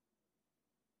philosophers.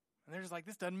 And they're just like,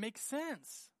 this doesn't make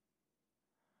sense.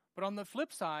 But on the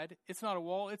flip side, it's not a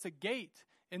wall, it's a gate.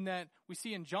 In that we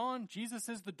see in John, Jesus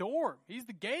is the door. He's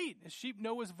the gate. His sheep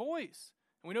know his voice.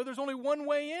 And we know there's only one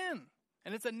way in,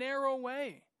 and it's a narrow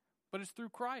way, but it's through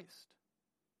Christ.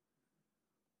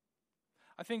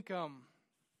 I think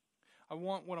I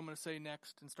want what I'm going to say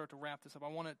next and start to wrap this up.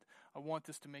 I want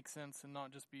this to make sense and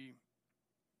not just be,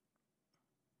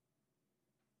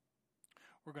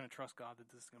 we're going to trust God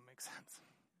that this is going to make sense.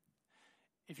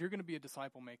 If you're going to be a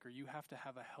disciple maker, you have to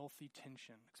have a healthy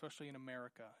tension, especially in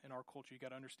America, in our culture. You got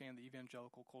to understand the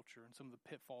evangelical culture and some of the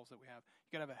pitfalls that we have.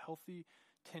 You got to have a healthy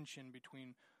tension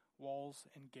between walls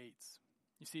and gates.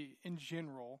 You see, in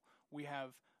general, we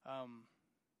have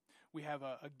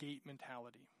a gate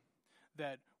mentality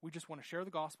that we just want to share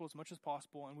the gospel as much as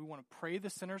possible, and we want to pray the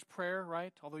sinner's prayer,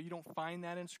 right? Although you don't find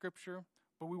that in Scripture,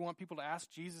 but we want people to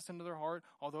ask Jesus into their heart,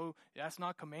 although that's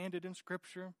not commanded in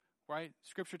Scripture. Right?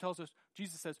 Scripture tells us,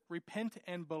 Jesus says, repent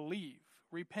and believe.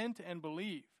 Repent and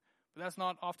believe. But that's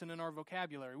not often in our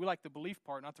vocabulary. We like the belief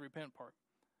part, not the repent part.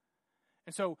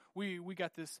 And so we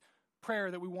got this prayer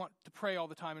that we want to pray all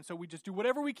the time. And so we just do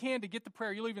whatever we can to get the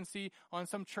prayer. You'll even see on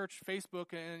some church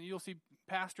Facebook, and you'll see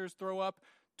pastors throw up,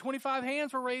 25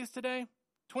 hands were raised today.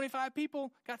 25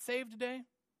 people got saved today.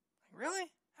 Like, really?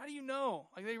 How do you know?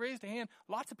 Like, they raised a hand.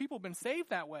 Lots of people have been saved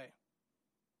that way.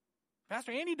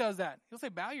 Pastor Andy does that. He'll say,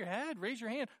 bow your head, raise your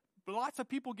hand. But lots of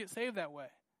people get saved that way.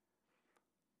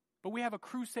 But we have a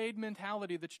crusade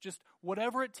mentality that's just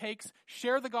whatever it takes,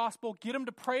 share the gospel, get them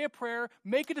to pray a prayer,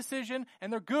 make a decision,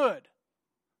 and they're good.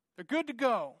 They're good to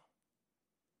go.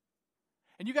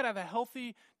 And you got to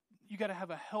have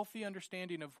a healthy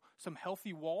understanding of some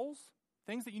healthy walls,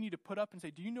 things that you need to put up and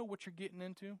say, do you know what you're getting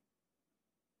into?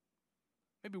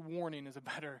 Maybe warning is a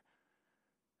better.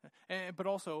 But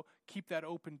also keep that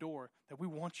open door that we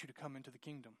want you to come into the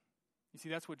kingdom. You see,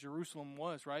 that's what Jerusalem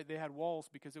was, right? They had walls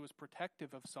because it was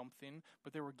protective of something,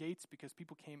 but there were gates because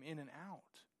people came in and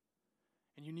out.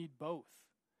 And you need both.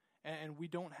 And we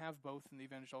don't have both in the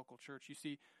evangelical church. You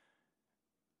see,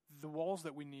 the walls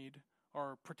that we need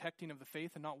are protecting of the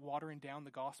faith and not watering down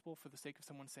the gospel for the sake of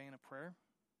someone saying a prayer.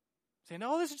 Saying,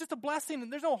 oh, this is just a blessing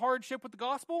and there's no hardship with the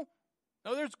gospel.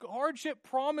 No, there's hardship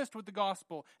promised with the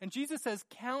gospel. And Jesus says,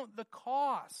 count the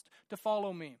cost to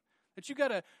follow me. That you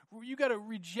gotta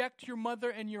reject your mother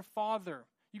and your father.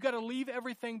 You gotta leave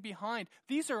everything behind.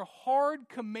 These are hard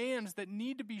commands that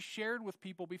need to be shared with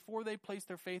people before they place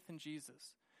their faith in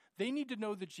Jesus. They need to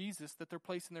know the Jesus that they're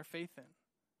placing their faith in.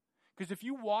 Because if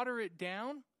you water it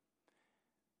down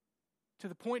to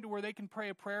the point where they can pray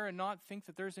a prayer and not think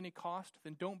that there's any cost,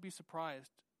 then don't be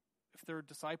surprised if their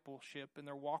discipleship and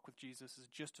their walk with Jesus is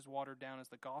just as watered down as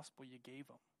the gospel you gave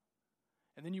them.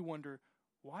 And then you wonder,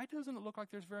 why doesn't it look like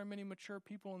there's very many mature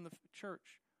people in the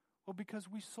church? Well, because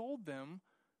we sold them,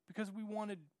 because we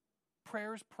wanted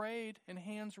prayers prayed and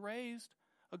hands raised,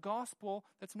 a gospel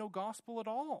that's no gospel at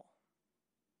all.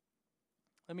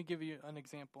 Let me give you an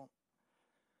example.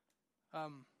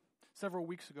 Several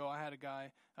weeks ago, I had a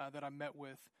guy that I met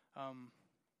with.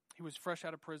 He was fresh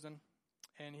out of prison.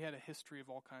 And he had a history of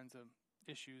all kinds of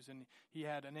issues. And he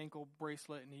had an ankle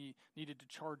bracelet, and he needed to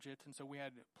charge it. And so we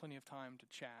had plenty of time to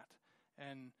chat.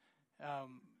 And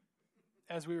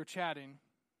as we were chatting,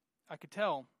 I could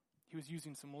tell he was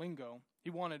using some lingo.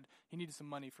 He needed some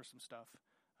money for some stuff.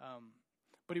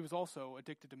 But he was also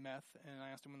addicted to meth. And I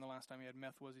asked him when the last time he had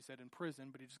meth was. He said in prison,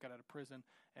 but he just got out of prison.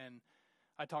 And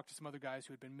I talked to some other guys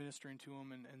who had been ministering to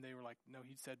him, and they were like, no,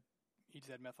 he said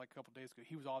meth like a couple days ago.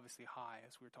 He was obviously high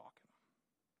as we were talking.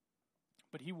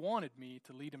 But he wanted me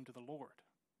to lead him to the Lord.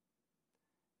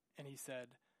 And he said,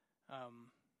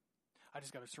 I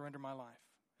just got to surrender my life.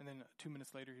 And then 2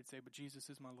 minutes later, he'd say, but Jesus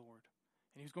is my Lord.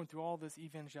 And he was going through all this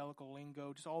evangelical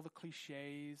lingo, just all the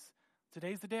cliches.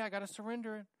 Today's the day I got to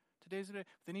surrender it. Today's the day.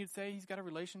 Then he'd say he's got a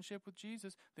relationship with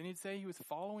Jesus. Then he'd say he was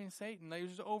following Satan. It was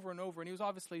just over and over. And he was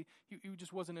obviously, he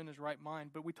just wasn't in his right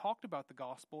mind. But we talked about the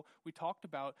gospel. We talked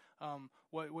about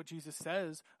what Jesus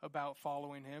says about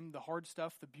following him, the hard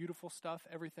stuff, the beautiful stuff,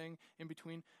 everything in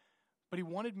between. But he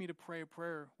wanted me to pray a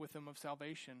prayer with him of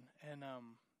salvation. And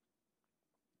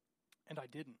I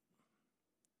didn't.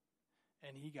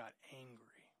 And he got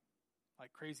angry,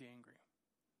 like crazy angry.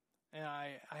 And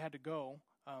I had to go.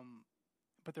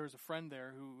 But there was a friend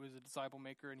there who was a disciple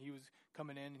maker, and he was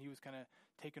coming in, and he was kind of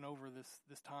taking over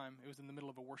this time. It was in the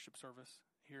middle of a worship service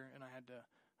here, and I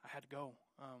had to go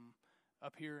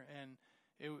up here,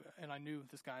 and I knew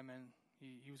this guy, man.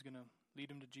 He was going to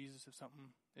lead him to Jesus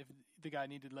if the guy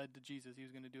needed led to Jesus, he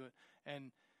was going to do it.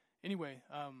 And anyway,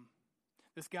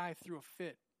 this guy threw a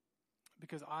fit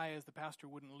because I, as the pastor,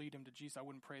 wouldn't lead him to Jesus. I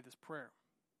wouldn't pray this prayer.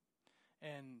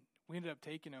 And we ended up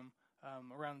taking him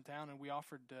around town, and we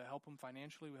offered to help him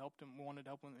financially. We wanted to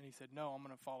help him, and he said, no, I'm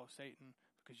going to follow Satan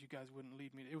because you guys wouldn't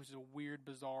lead me. It was a weird,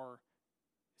 bizarre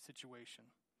situation.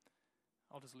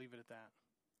 I'll just leave it at that.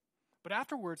 But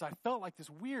afterwards, I felt like this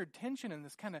weird tension and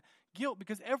this kind of guilt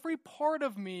because every part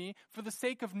of me, for the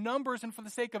sake of numbers and for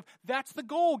the sake of, that's the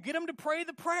goal, get them to pray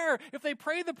the prayer. If they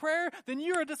pray the prayer, then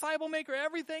you're a disciple maker.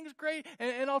 Everything's great.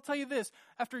 And I'll tell you this,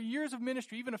 after years of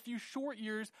ministry, even a few short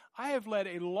years, I have led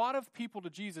a lot of people to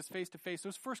Jesus face to face.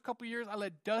 Those first couple years, I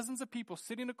led dozens of people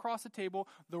sitting across the table,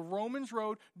 the Romans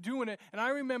Road, doing it. And I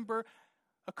remember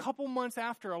a couple months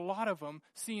after, a lot of them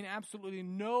seeing absolutely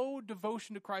no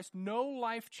devotion to Christ, no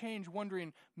life change,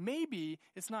 wondering, maybe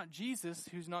it's not Jesus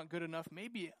who's not good enough.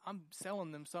 Maybe I'm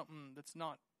selling them something that's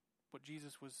not what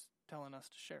Jesus was telling us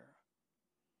to share.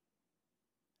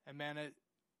 And man,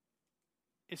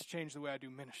 it's changed the way I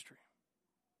do ministry.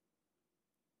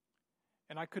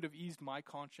 And I could have eased my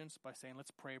conscience by saying,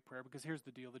 let's pray a prayer, because here's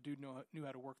the deal. The dude knew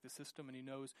how to work the system, and he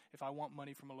knows if I want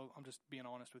money from I'm just being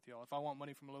honest with y'all. If I want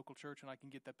money from a local church and I can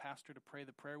get the pastor to pray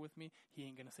the prayer with me, he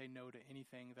ain't going to say no to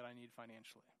anything that I need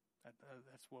financially.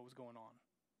 That's what was going on.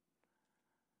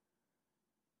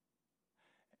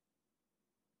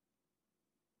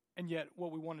 And yet,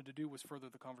 what we wanted to do was further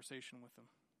the conversation with him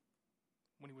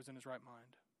when he was in his right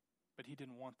mind. But he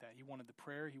didn't want that. He wanted the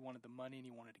prayer, he wanted the money, and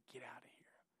he wanted to get out of here.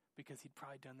 Because he'd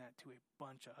probably done that to a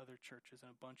bunch of other churches and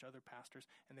a bunch of other pastors,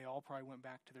 and they all probably went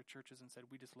back to their churches and said,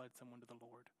 we just led someone to the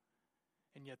Lord.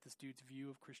 And yet this dude's view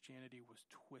of Christianity was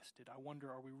twisted. I wonder,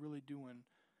 are we really doing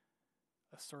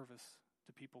a service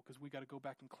to people? Because we got to go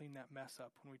back and clean that mess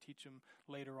up when we teach them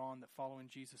later on that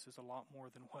following Jesus is a lot more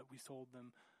than what we sold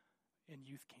them in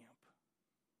youth camp.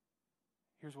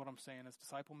 Here's what I'm saying. As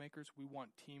disciple makers, we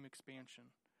want team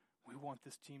expansion. We want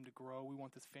this team to grow. We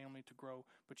want this family to grow.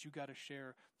 But you got to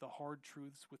share the hard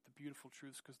truths with the beautiful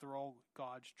truths because they're all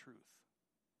God's truth.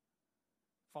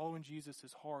 Following Jesus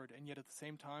is hard, and yet at the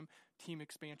same time, team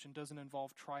expansion doesn't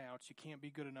involve tryouts. You can't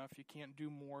be good enough. You can't do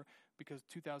more because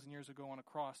 2,000 years ago on a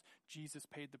cross, Jesus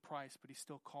paid the price, but he's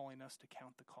still calling us to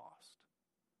count the cost.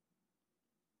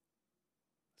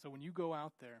 So when you go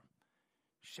out there,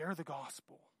 share the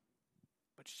gospel,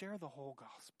 but share the whole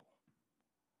gospel.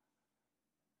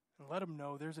 And let them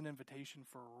know there's an invitation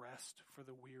for rest for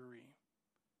the weary.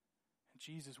 And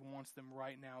Jesus wants them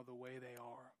right now the way they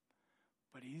are.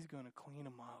 But he's going to clean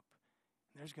them up.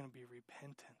 And there's going to be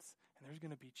repentance. And there's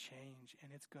going to be change. And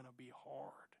it's going to be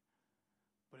hard.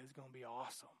 But it's going to be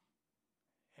awesome.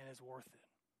 And it's worth it.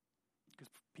 Because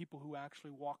people who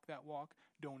actually walk that walk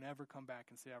don't ever come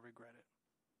back and say, I regret it.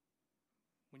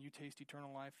 When you taste eternal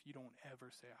life, you don't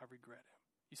ever say, I regret it.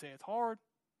 You say, it's hard.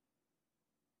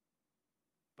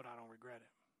 But I don't regret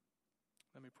it.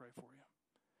 Let me pray for you.